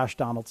team Josh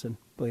Donaldson,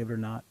 believe it or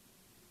not.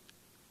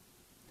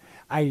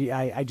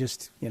 I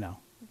just,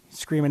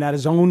 screaming at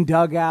his own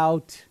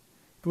dugout.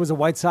 If it was a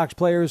White Sox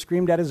player who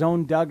screamed at his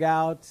own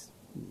dugout,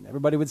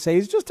 everybody would say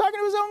he's just talking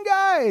to his own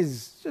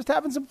guys, just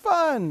having some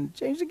fun.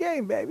 Change the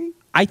game, baby.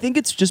 I think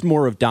it's just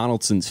more of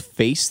Donaldson's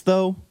face,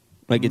 though.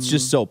 Like, it's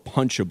just so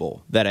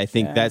punchable that I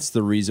think that's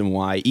the reason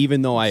why,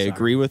 even though I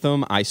agree with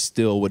him, I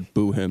still would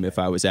boo him if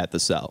I was at the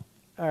cell.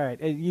 All right.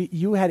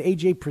 You had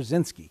A.J.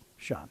 Przinsky,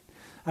 Sean.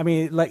 I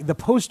mean, like the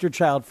poster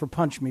child for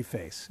punch me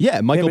face. Yeah,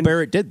 Michael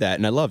Barrett did that,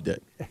 and I loved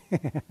it.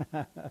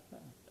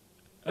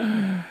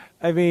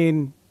 I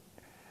mean,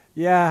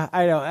 yeah,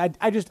 I know.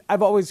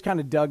 I've always kind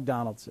of dug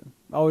Donaldson.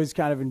 Always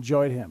kind of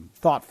enjoyed him.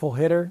 Thoughtful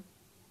hitter,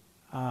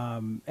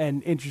 and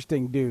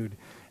interesting dude.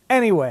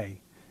 Anyway.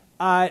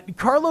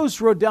 Carlos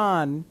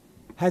Rodon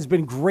has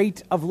been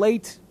great of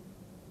late,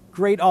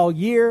 great all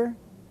year,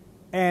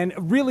 and a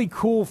really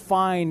cool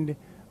find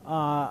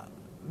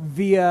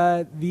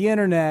via the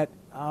internet.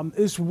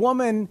 This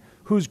woman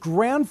whose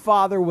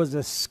grandfather was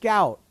a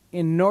scout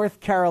in North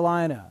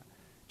Carolina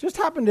just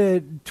happened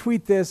to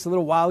tweet this a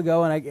little while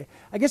ago, and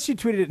I guess she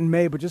tweeted it in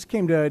May, but just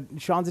came to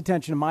Sean's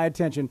attention and my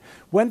attention.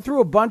 Went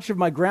through a bunch of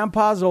my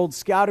grandpa's old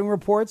scouting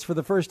reports for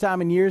the first time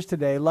in years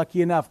today.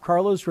 Lucky enough,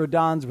 Carlos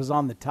Rodon's was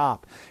on the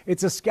top.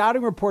 It's a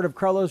scouting report of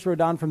Carlos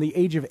Rodon from the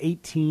age of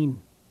 18.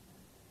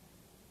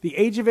 The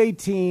age of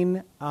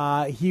 18,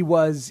 he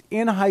was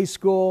in high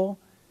school,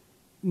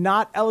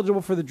 not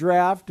eligible for the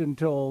draft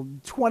until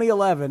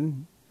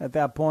 2011 at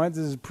that point.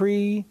 This is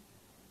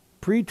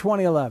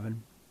pre-2011.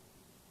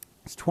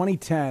 It's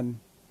 2010.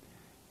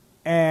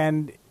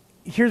 And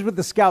here's what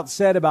the scout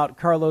said about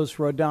Carlos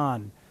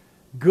Rodon.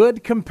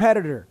 Good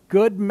competitor,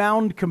 good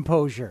mound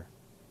composure,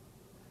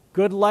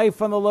 good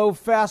life on the low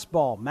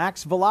fastball,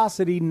 max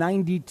velocity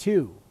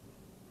 92.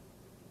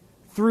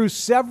 Threw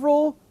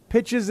several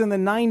pitches in the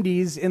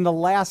 90s in the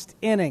last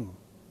inning.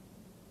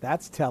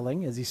 That's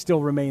telling, as he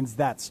still remains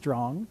that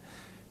strong.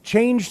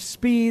 Changed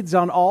speeds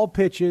on all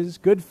pitches,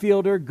 good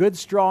fielder, good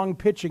strong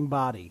pitching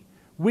body.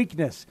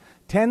 Weakness,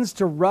 tends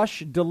to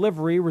rush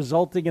delivery,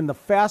 resulting in the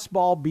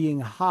fastball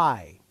being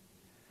high.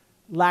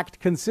 Lacked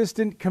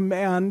consistent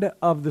command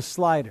of the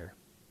slider.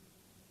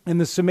 And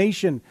the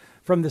summation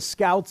from the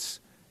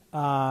scouts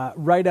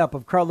write-up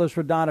of Carlos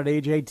Rodon at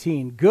age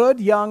 18. Good,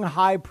 young,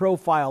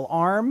 high-profile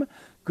arm,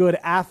 good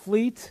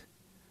athlete,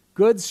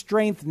 good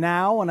strength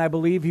now, and I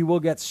believe he will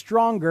get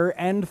stronger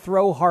and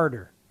throw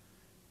harder.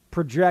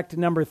 Project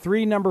number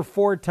 3, number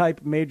 4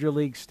 type major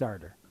league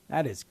starter.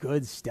 That is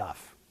good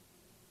stuff.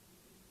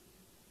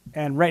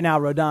 And right now,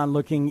 Rodon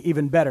looking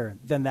even better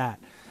than that.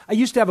 I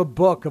used to have a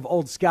book of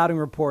old scouting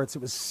reports.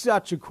 It was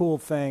such a cool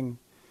thing.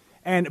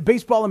 And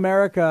Baseball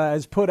America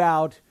has put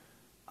out,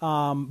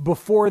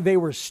 before they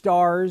were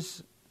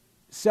stars,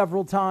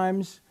 several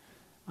times,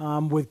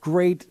 with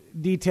great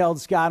detailed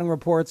scouting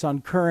reports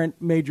on current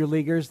major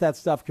leaguers. That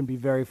stuff can be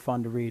very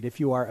fun to read if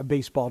you are a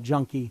baseball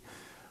junkie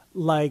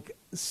like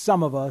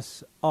some of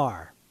us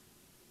are.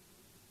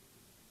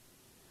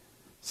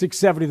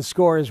 670 The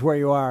Score is where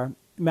you are.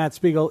 Matt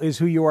Spiegel is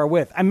who you are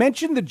with. I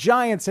mentioned the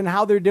Giants and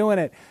how they're doing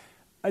it.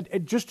 I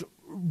just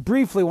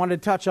briefly wanted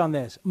to touch on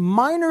this.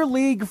 Minor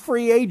league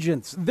free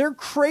agents. They're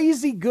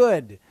crazy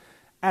good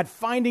at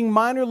finding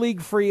minor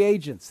league free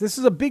agents. This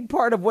is a big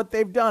part of what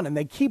they've done, and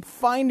they keep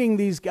finding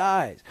these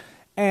guys.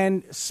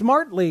 And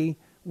smartly,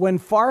 when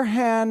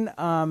Farhan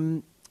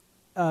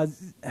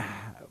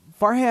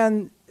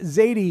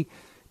Zaidi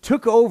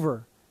took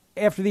over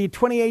after the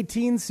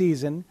 2018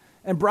 season,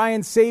 and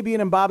Brian Sabian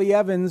and Bobby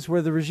Evans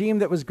were the regime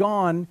that was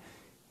gone,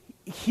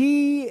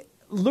 he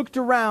looked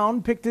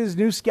around, picked his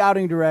new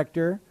scouting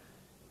director,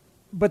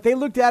 but they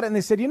looked at it and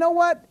they said, you know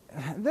what?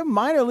 The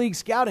minor league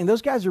scouting,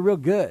 those guys are real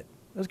good.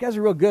 Those guys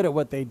are real good at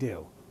what they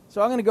do.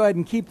 So I'm going to go ahead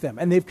and keep them.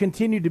 And they've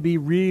continued to be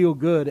real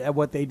good at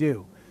what they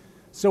do.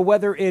 So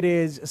whether it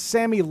is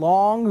Sammy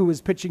Long, who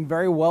is pitching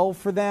very well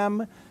for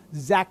them,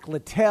 Zach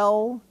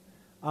Littell,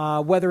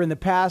 whether in the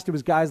past it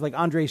was guys like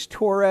Andres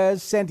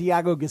Torres,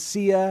 Santiago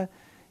Garcia,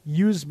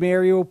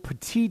 Mario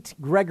Petit,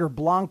 Gregor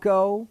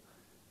Blanco,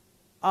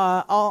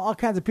 all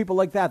kinds of people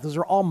like that. Those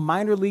are all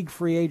minor league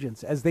free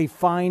agents as they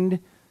find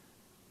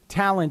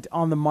talent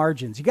on the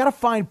margins. You got to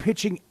find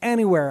pitching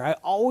anywhere. I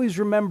always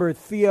remember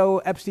Theo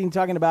Epstein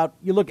talking about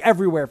you look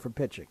everywhere for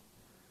pitching.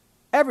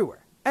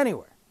 Everywhere,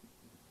 anywhere,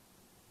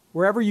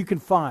 wherever you can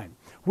find.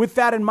 With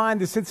that in mind,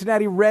 the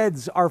Cincinnati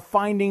Reds are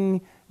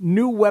finding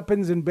new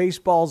weapons in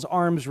baseball's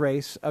arms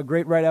race. A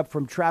great write-up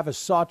from Travis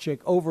Sawchik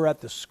over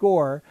at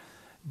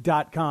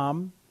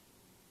thescore.com.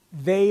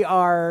 They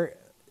are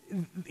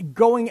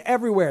going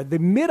everywhere. The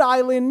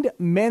Mid-Island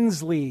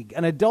Men's League,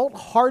 an adult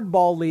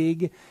hardball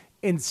league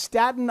in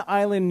Staten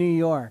Island, New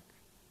York.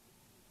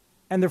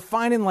 And they're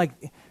finding like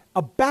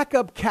a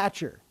backup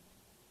catcher.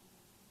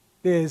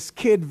 This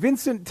kid,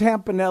 Vincent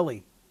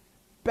Tampanelli,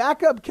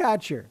 backup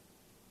catcher,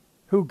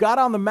 who got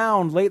on the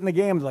mound late in the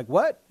game. Like,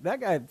 what?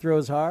 That guy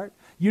throws hard.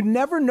 You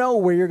never know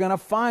where you're going to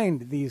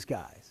find these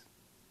guys.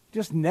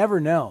 Just never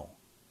know.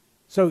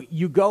 So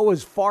you go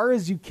as far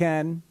as you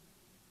can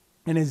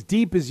and as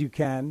deep as you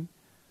can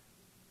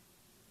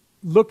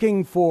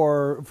looking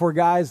for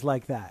guys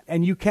like that.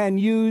 And you can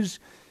use,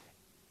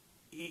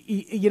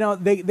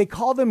 they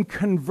call them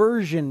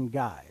conversion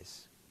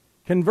guys.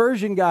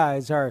 Conversion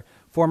guys are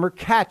former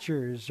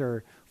catchers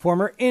or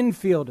former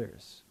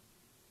infielders.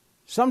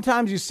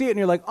 Sometimes you see it and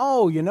you're like,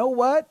 oh, you know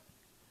what?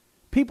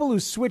 People who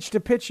switch to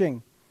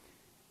pitching,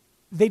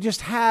 they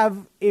just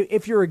have,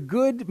 if you're a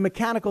good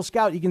mechanical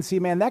scout, you can see,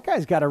 man, that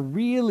guy's got a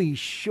really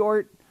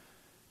short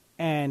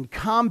and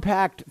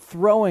compact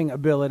throwing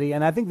ability,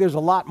 and I think there's a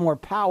lot more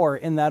power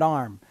in that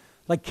arm.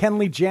 Like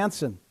Kenley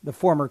Jansen, the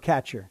former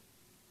catcher.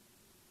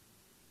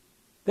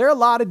 There are a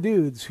lot of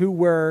dudes who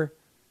were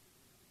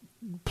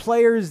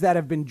players that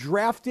have been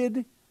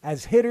drafted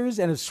as hitters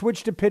and have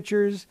switched to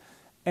pitchers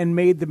and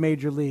made the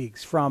major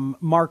leagues, from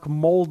Mark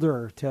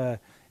Mulder to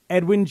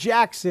Edwin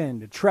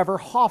Jackson to Trevor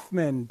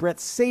Hoffman, Brett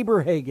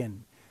Saberhagen.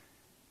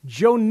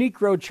 Joe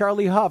Niekro,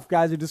 Charlie Huff,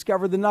 guys who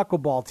discovered the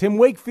knuckleball. Tim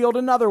Wakefield,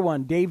 another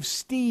one. Dave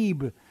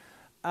Steeb.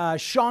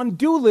 Sean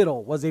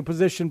Doolittle was a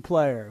position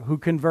player who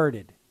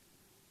converted.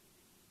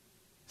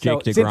 So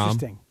Jake it's DeGrom.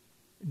 interesting.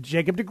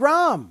 Jacob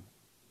DeGrom.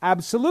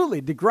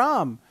 Absolutely.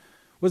 DeGrom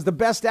was the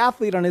best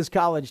athlete on his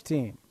college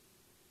team.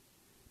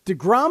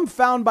 DeGrom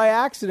found by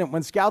accident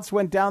when scouts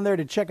went down there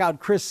to check out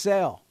Chris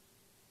Sale.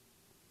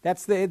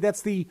 That's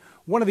the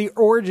one of the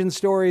origin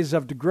stories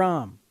of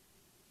DeGrom.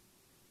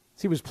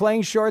 So he was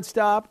playing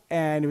shortstop,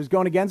 and he was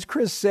going against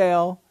Chris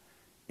Sale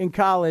in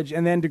college,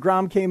 and then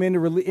DeGrom came in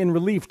in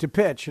relief to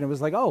pitch, and it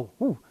was like,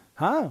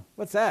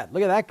 what's that?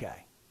 Look at that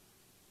guy.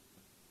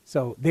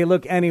 So they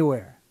look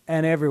anywhere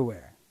and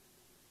everywhere,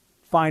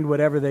 find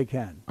whatever they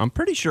can. I'm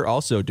pretty sure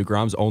also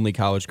DeGrom's only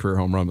college career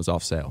home run was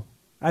off Sale.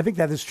 I think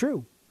that is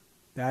true.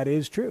 That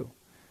is true.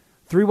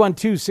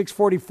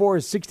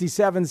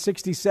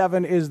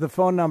 312-644-6767 is the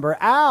phone number.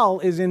 Al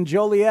is in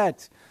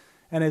Joliet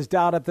and has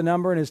dialed up the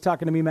number and is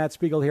talking to me, Matt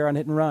Spiegel, here on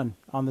Hit and Run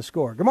on The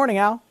Score. Good morning,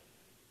 Al.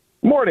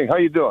 Morning. How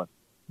you doing?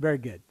 Very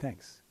good.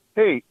 Thanks.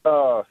 Hey,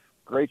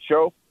 great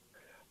show.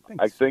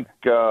 Thanks. I think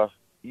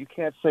you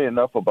can't say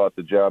enough about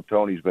the job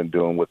Tony's been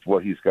doing with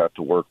what he's got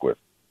to work with.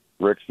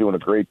 Rick's doing a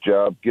great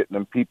job getting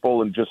them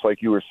people, and just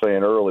like you were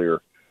saying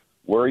earlier,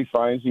 where he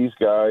finds these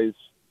guys,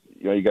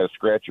 you got to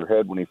scratch your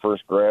head when he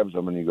first grabs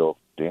them, and you go,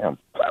 damn.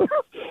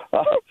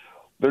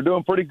 They're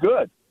doing pretty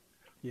good.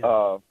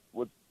 Yeah.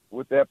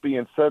 With that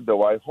being said,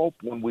 though, I hope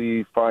when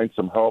we find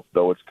some help,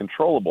 though, it's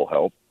controllable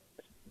help.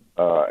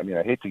 I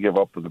hate to give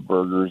up with the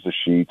Burgers, the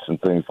Sheets,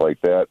 and things like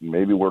that. And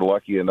maybe we're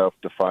lucky enough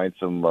to find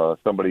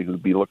somebody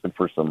who'd be looking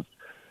for some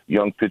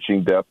young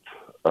pitching depth.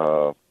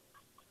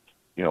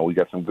 We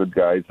got some good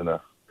guys in I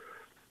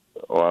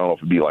don't know if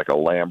it'd be like a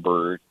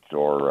Lambert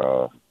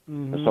or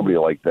somebody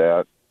like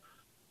that.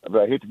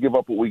 But I hate to give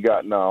up what we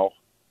got now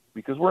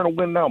because we're in a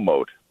win now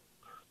mode.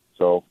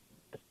 So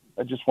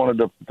I just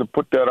wanted to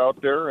put that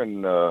out there,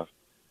 and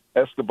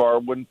Escobar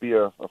wouldn't be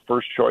a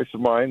first choice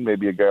of mine.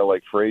 Maybe a guy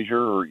like Frazier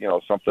or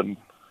something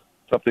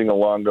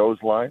along those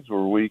lines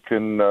where we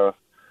can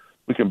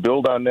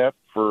build on that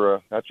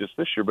for not just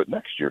this year but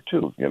next year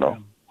too.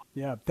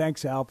 Yeah.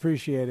 Thanks, Al.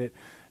 Appreciate it.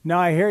 No,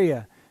 I hear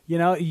you.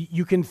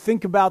 You can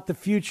think about the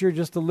future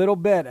just a little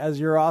bit as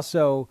you're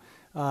also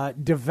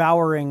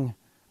devouring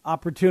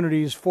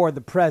opportunities for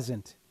the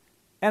present.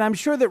 And I'm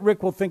sure that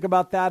Rick will think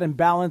about that and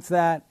balance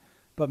that.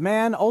 But,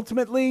 man,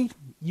 ultimately,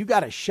 you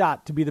got a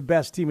shot to be the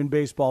best team in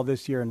baseball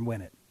this year and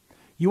win it.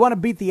 You want to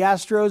beat the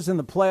Astros in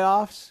the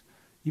playoffs,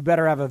 you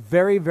better have a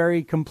very,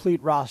 very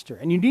complete roster.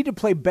 And you need to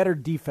play better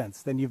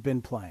defense than you've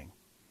been playing.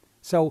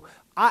 So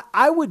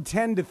I would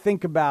tend to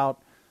think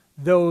about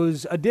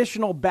those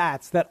additional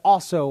bats that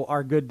also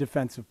are good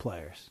defensive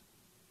players.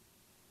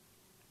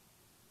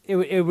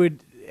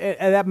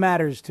 That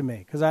matters to me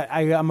because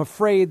I'm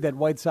afraid that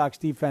White Sox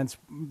defense,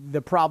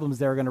 the problems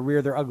there are going to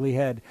rear their ugly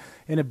head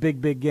in a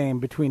big, big game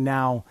between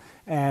now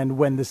and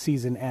when the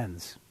season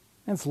ends.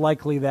 And it's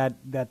likely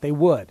that they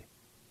would.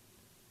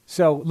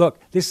 So, look,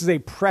 this is a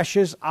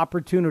precious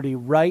opportunity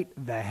right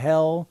the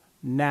hell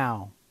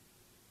now.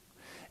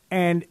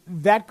 And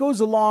that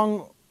goes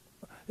along.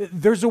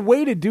 There's a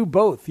way to do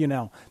both,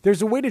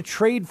 There's a way to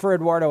trade for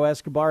Eduardo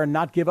Escobar and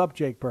not give up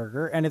Jake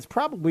Burger, and it's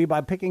probably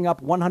by picking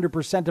up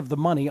 100% of the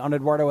money on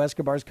Eduardo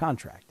Escobar's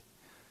contract.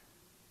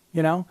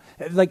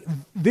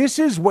 This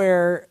is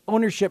where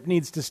ownership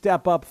needs to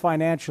step up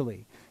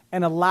financially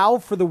and allow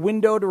for the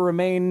window to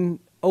remain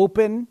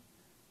open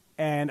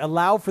and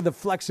allow for the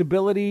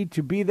flexibility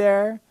to be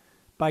there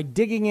by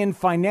digging in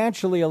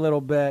financially a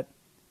little bit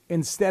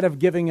instead of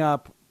giving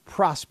up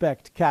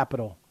prospect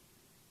capital.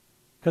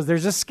 Because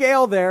there's a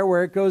scale there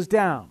where it goes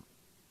down.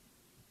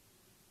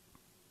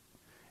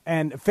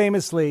 And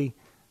famously,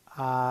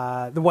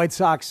 the White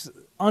Sox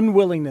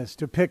unwillingness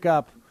to pick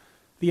up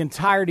the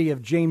entirety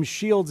of James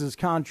Shields'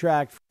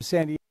 contract from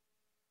San Diego.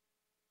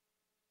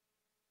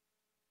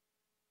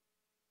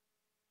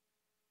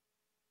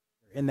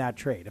 In that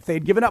trade. If they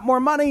had given up more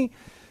money,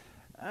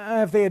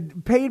 if they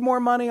had paid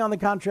more money on the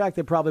contract,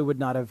 they probably would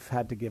not have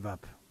had to give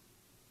up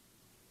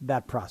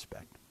that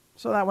prospect.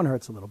 So that one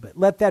hurts a little bit.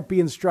 Let that be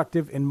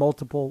instructive in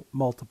multiple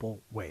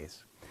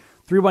ways.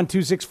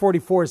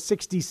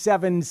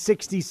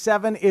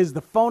 312-644-6767 is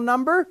the phone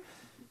number.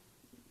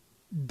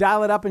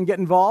 Dial it up and get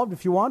involved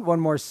if you want. One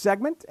more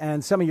segment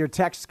and some of your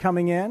texts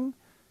coming in.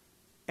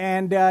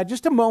 And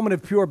just a moment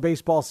of pure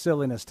baseball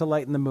silliness to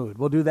lighten the mood.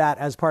 We'll do that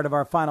as part of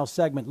our final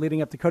segment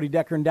leading up to Cody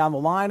Decker and Down the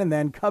Line, and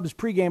then Cubs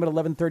pregame at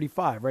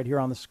 11:35 right here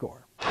on The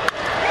Score. Crushes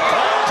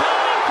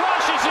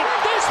it.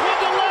 This one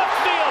to left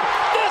field.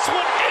 This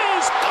one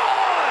is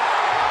gone.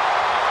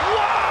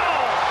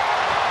 Wow.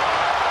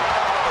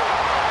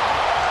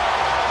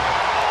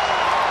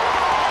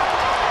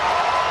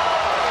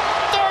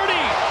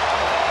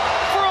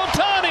 For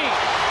Ohtani.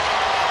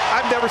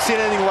 I've never seen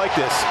anything like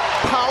this.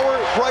 Power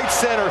right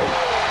center,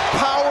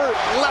 power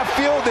left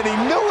field, and he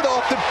knew it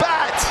off the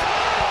bat.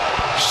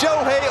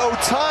 Shohei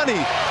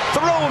Ohtani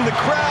throwing the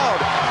crowd.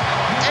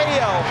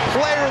 AL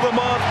Player of the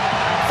Month,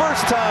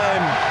 first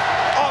time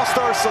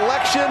All-Star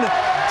selection,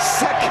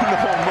 second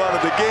home run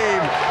of the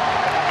game.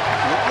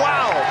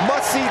 Wow,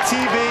 must-see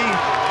TV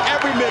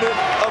every minute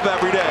of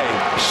every day.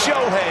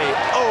 Shohei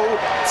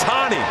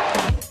Ohtani.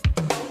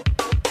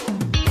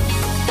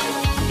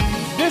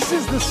 This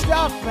is the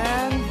stuff,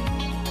 man.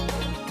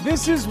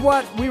 This is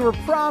what we were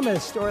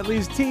promised, or at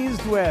least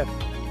teased with,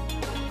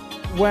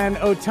 when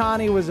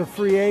Ohtani was a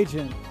free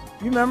agent.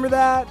 You remember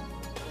that?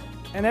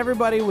 And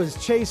everybody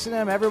was chasing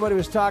him. Everybody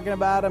was talking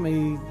about him.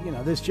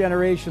 This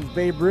generation's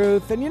Babe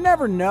Ruth. And you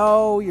never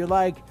know. You're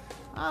like,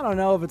 I don't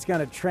know if it's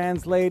going to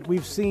translate.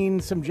 We've seen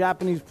some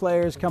Japanese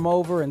players come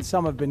over, and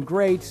some have been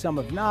great. Some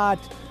have not.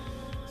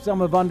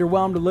 Some have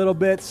underwhelmed a little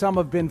bit. Some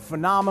have been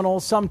phenomenal.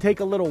 Some take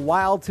a little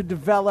while to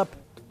develop.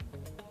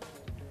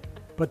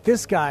 But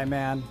this guy,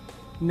 man,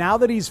 now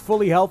that he's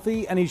fully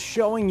healthy and he's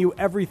showing you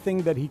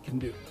everything that he can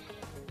do.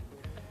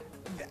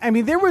 I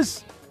mean,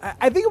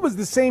 I think it was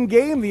the same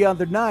game the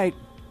other night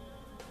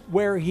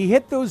where he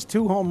hit those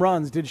 2 home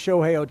runs, did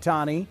Shohei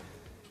Ohtani,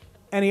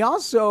 and he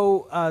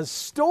also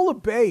stole a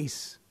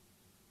base.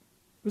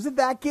 Was it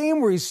that game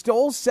where he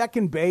stole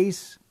second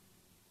base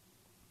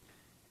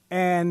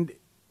and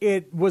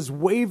it was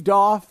waved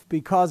off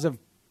because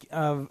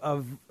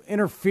of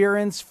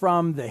interference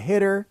from the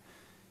hitter?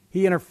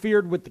 He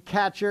interfered with the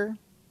catcher.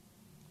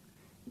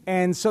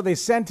 And so they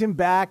sent him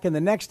back, and the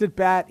next at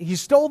bat, he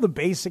stole the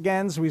base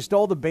again, so he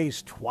stole the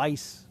base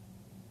twice.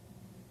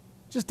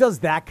 Just does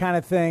that kind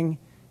of thing.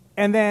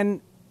 And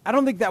then, I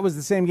don't think that was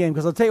the same game,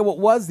 because I'll tell you what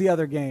was the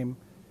other game.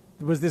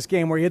 It was this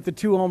game where he hit the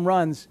 2 home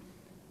runs,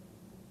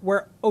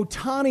 where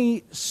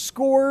Ohtani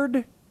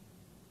scored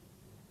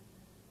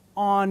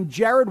on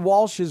Jared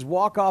Walsh's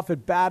walk-off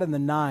at bat in the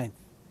 9th.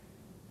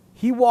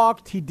 He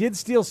walked, he did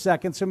steal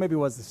second, so maybe it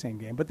was the same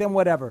game, but then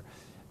whatever.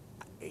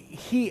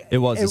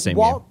 It was the same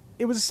game.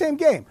 It was the same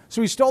game.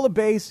 So he stole a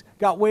base,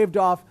 got waved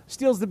off,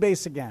 steals the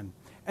base again.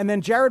 And then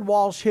Jared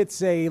Walsh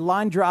hits a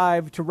line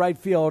drive to right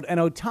field,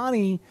 and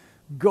Ohtani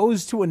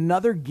goes to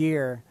another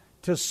gear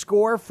to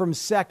score from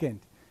second.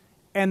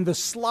 And the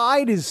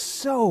slide is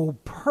so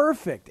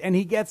perfect. And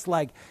he gets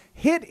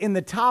hit in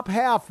the top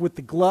half with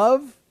the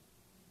glove.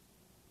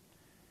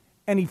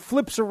 And he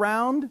flips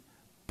around.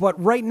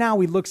 But right now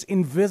he looks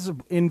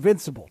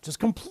invincible, just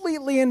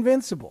completely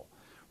invincible.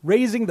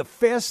 Raising the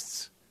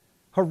fists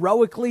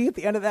heroically at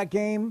the end of that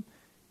game.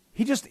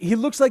 He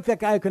looks like that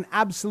guy who can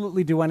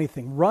absolutely do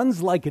anything.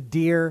 Runs like a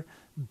deer.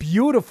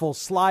 Beautiful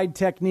slide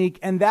technique.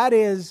 And that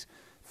is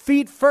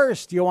feet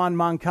first, Yoán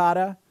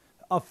Moncada.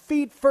 A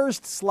feet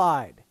first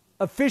slide.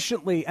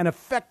 Efficiently and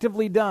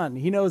effectively done.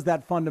 He knows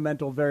that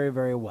fundamental very,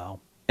 very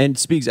well. And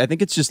Speaks, I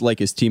think it's just like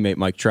his teammate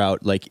Mike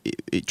Trout.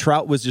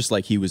 Trout was just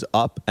he was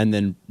up, and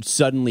then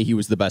suddenly he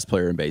was the best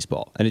player in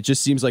baseball. And it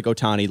just seems like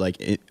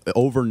Ohtani,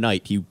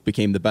 overnight, he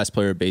became the best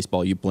player in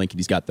baseball. You blink and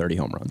he's got 30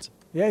 home runs.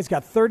 Yeah, he's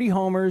got 30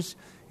 homers,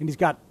 and he's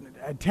got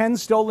 10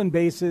 stolen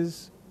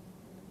bases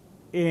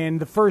in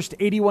the first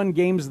 81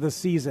 games of the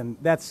season.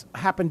 That's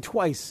happened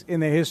twice in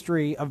the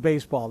history of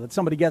baseball, that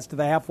somebody gets to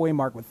the halfway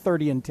mark with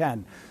 30 and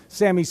 10.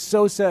 Sammy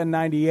Sosa in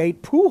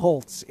 98,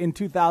 Pujols in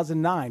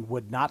 2009.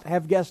 Would not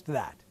have guessed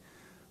that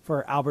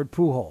for Albert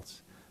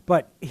Pujols.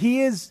 But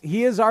he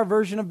is our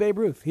version of Babe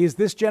Ruth. He is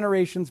this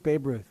generation's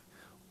Babe Ruth.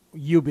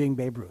 You being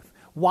Babe Ruth.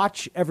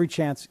 Watch every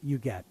chance you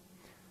get.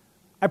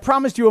 I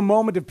promised you a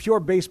moment of pure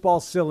baseball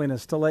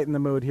silliness to lighten the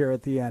mood here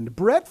at the end.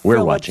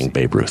 We're watching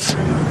Babe Ruth.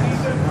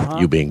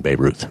 You being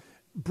Babe Ruth.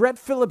 Brett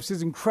Phillips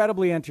is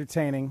incredibly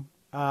entertaining.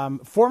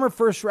 Former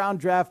first-round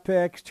draft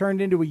pick,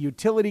 turned into a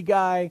utility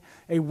guy,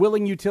 a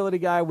willing utility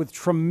guy with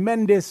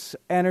tremendous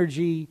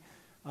energy,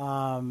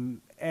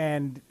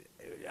 and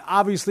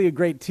obviously a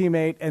great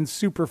teammate and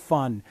super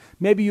fun.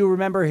 Maybe you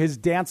remember his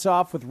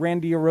dance-off with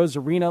Randy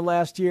Arozarena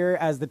last year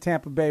as the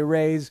Tampa Bay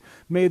Rays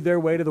made their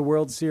way to the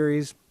World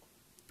Series.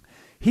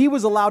 He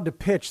was allowed to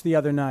pitch the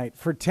other night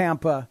for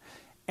Tampa,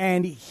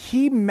 and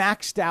he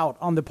maxed out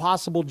on the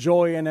possible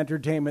joy and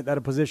entertainment that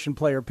a position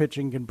player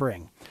pitching can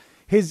bring.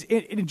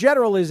 In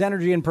general, his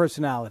energy and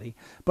personality.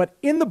 But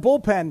in the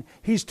bullpen,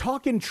 he's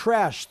talking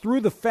trash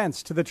through the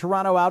fence to the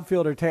Toronto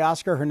outfielder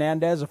Teoscar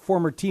Hernandez, a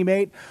former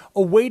teammate,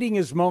 awaiting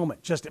his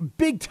moment. Just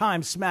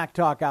big-time smack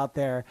talk out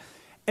there.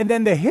 And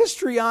then the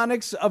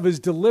histrionics of his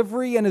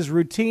delivery and his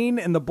routine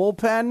in the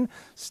bullpen,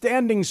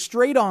 standing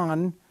straight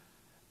on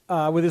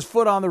with his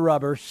foot on the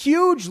rubber,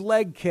 huge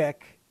leg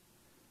kick,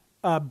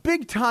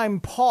 big-time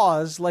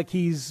pause like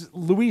he's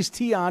Luis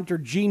Tiant or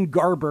Gene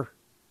Garber.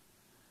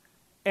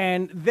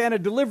 And then a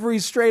delivery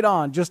straight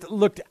on. Just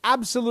looked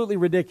absolutely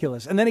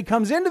ridiculous. And then he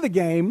comes into the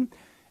game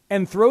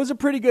and throws a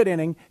pretty good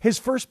inning. His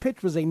first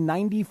pitch was a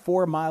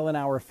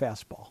 94-mile-an-hour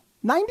fastball.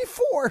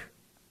 94!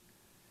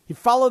 He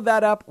followed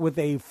that up with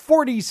a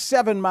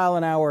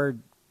 47-mile-an-hour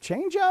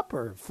changeup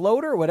or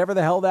floater, whatever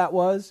the hell that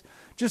was.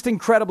 Just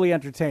incredibly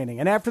entertaining.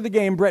 And after the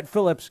game, Brett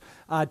Phillips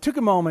took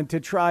a moment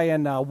to try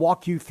and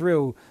walk you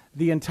through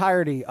the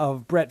entirety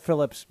of Brett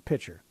Phillips'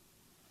 pitcher.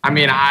 I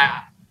mean,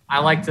 I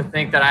like to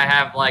think that I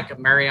have like a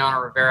Mariano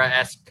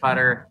Rivera-esque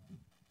cutter,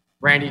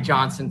 Randy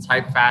Johnson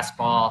type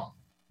fastball,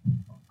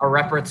 a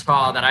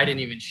repertoire that I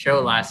didn't even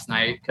show last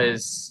night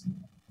because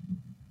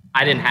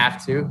I didn't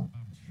have to.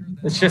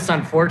 It's just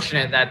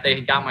unfortunate that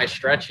they got my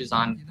stretches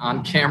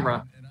on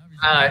camera.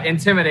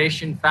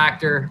 Intimidation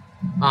factor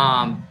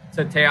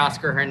to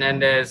Teoscar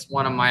Hernandez,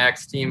 one of my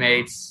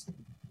ex-teammates,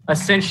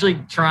 essentially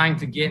trying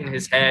to get in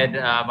his head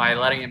by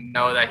letting him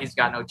know that he's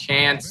got no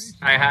chance.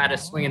 I had a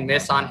swing and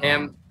miss on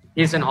him.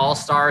 He's an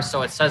all-star,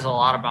 so it says a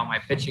lot about my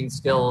pitching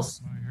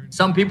skills.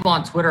 Some people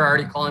on Twitter are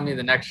already calling me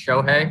the next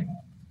Shohei.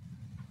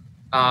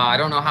 I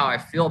don't know how I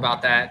feel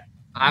about that.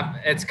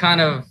 It's kind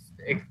of,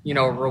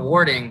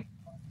 rewarding.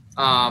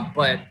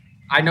 But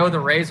I know the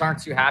Rays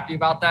aren't too happy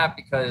about that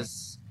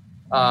because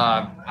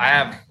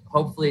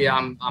hopefully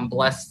I'm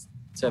blessed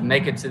to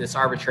make it to this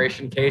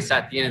arbitration case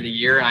at the end of the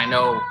year. And I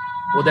know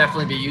we'll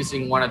definitely be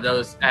using one of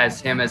those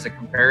as him as a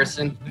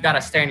comparison. You got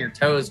to stay on your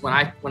toes. When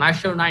I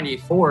show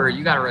 94,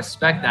 you got to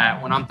respect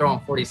that. When I'm throwing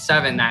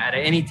 47, that at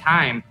any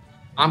time,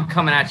 I'm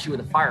coming at you with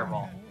a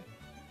fireball.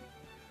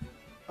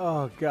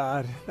 Oh,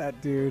 God,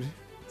 that dude.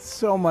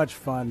 So much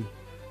fun.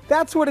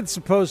 That's what it's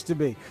supposed to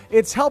be.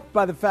 It's helped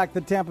by the fact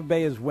that Tampa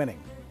Bay is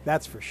winning.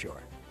 That's for sure.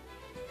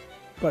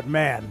 But,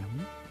 man,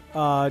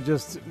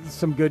 just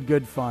some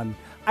good fun.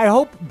 I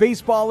hope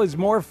baseball is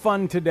more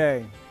fun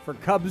today for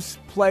Cubs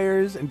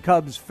players and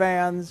Cubs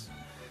fans.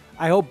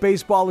 I hope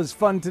baseball is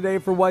fun today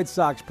for White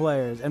Sox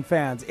players and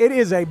fans. It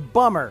is a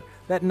bummer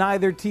that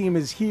neither team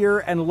is here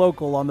and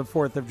local on the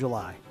 4th of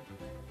July.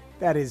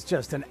 That is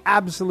just an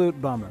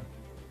absolute bummer.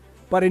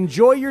 But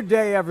enjoy your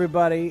day,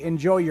 everybody.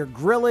 Enjoy your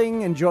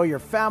grilling. Enjoy your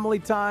family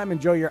time.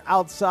 Enjoy your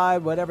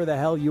outside, whatever the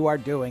hell you are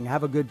doing.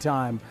 Have a good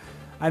time.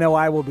 I know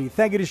I will be.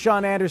 Thank you to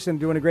Sean Anderson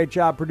doing a great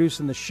job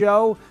producing the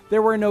show.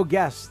 There were no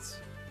guests.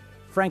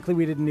 Frankly,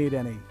 we didn't need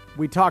any.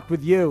 We talked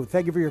with you.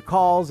 Thank you for your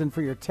calls and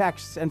for your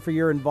texts and for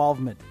your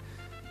involvement.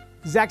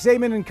 Zach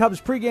Zaman and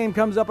Cubs pregame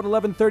comes up at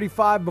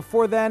 11:35.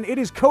 Before then, it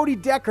is Cody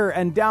Decker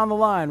and Down the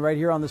Line right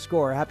here on The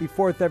Score. Happy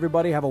 4th,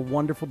 everybody. Have a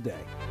wonderful day.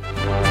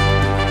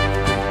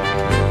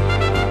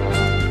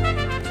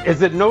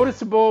 Is it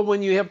noticeable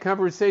when you have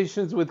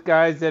conversations with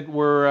guys that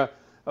were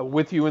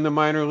with you in the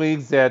minor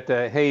leagues that,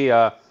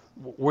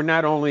 we're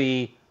not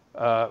only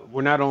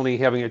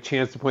having a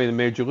chance to play in the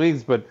major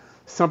leagues, but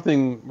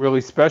something really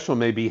special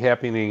may be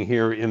happening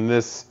here in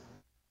this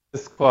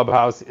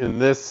clubhouse, in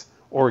this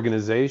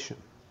organization?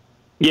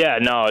 Yeah,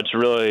 no, it's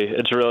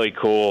really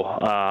cool.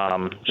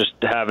 Just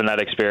having that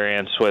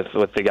experience with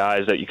the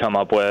guys that you come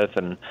up with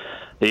and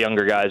the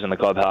younger guys in the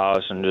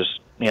clubhouse, and just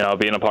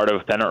being a part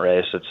of a pennant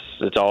race.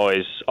 It's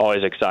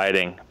always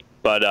exciting.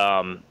 But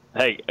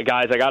hey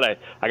guys, I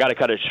gotta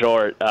cut it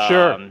short.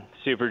 Sure.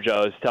 Super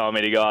Joe's telling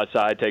me to go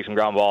outside, take some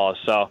ground balls.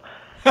 So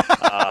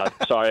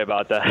sorry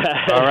about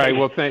that. All right.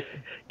 Well, thanks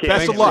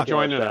of luck for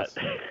joining us.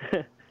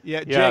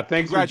 Yeah, Jake,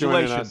 thanks congratulations. For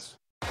joining us.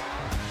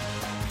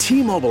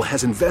 T-Mobile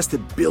has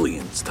invested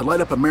billions to light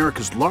up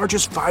America's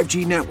largest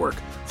 5G network,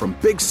 from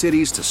big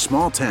cities to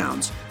small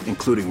towns,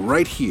 including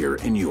right here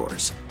in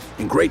yours.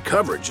 And great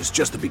coverage is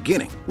just the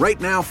beginning. Right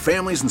now,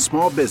 families and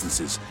small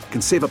businesses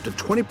can save up to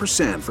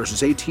 20%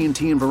 versus AT&T and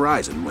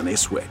Verizon when they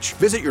switch.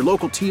 Visit your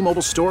local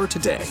T-Mobile store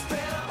today.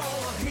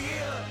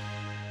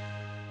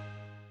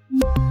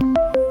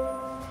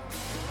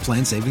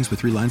 Plan savings with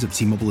 3 lines of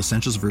T-Mobile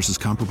Essentials versus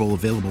comparable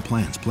available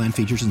plans. Plan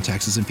features and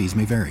taxes and fees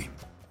may vary.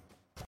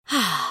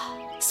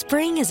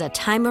 Spring is a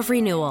time of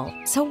renewal,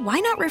 so why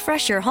not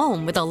refresh your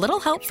home with a little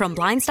help from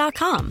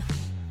Blinds.com?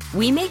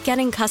 We make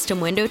getting custom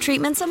window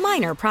treatments a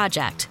minor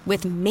project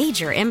with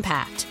major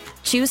impact.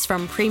 Choose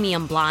from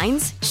premium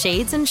blinds,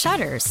 shades, and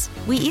shutters.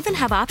 We even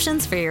have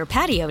options for your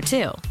patio,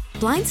 too.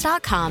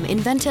 Blinds.com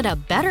invented a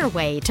better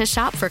way to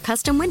shop for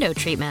custom window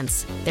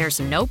treatments. There's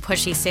no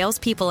pushy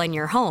salespeople in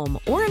your home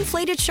or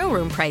inflated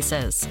showroom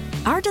prices.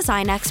 Our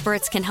design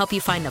experts can help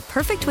you find the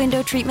perfect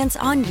window treatments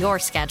on your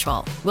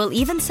schedule. We'll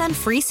even send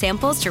free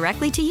samples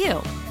directly to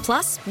you.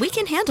 Plus, we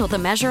can handle the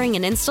measuring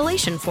and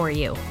installation for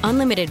you.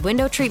 Unlimited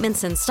window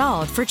treatments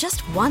installed for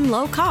just one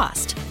low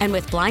cost. And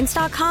with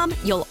Blinds.com,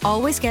 you'll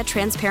always get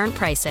transparent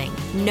pricing.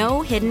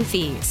 No hidden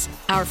fees.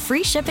 Our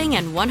free shipping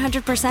and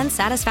 100%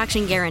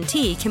 satisfaction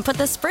guarantee can put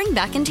the spring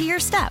back into your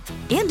step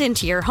and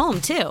into your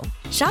home, too.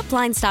 Shop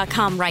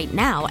Blinds.com right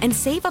now and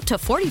save up to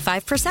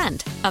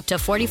 45%. Up to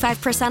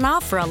 45%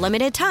 off for a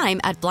limited time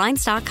at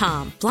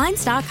Blinds.com.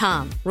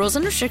 Blinds.com. Rules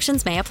and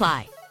restrictions may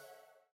apply.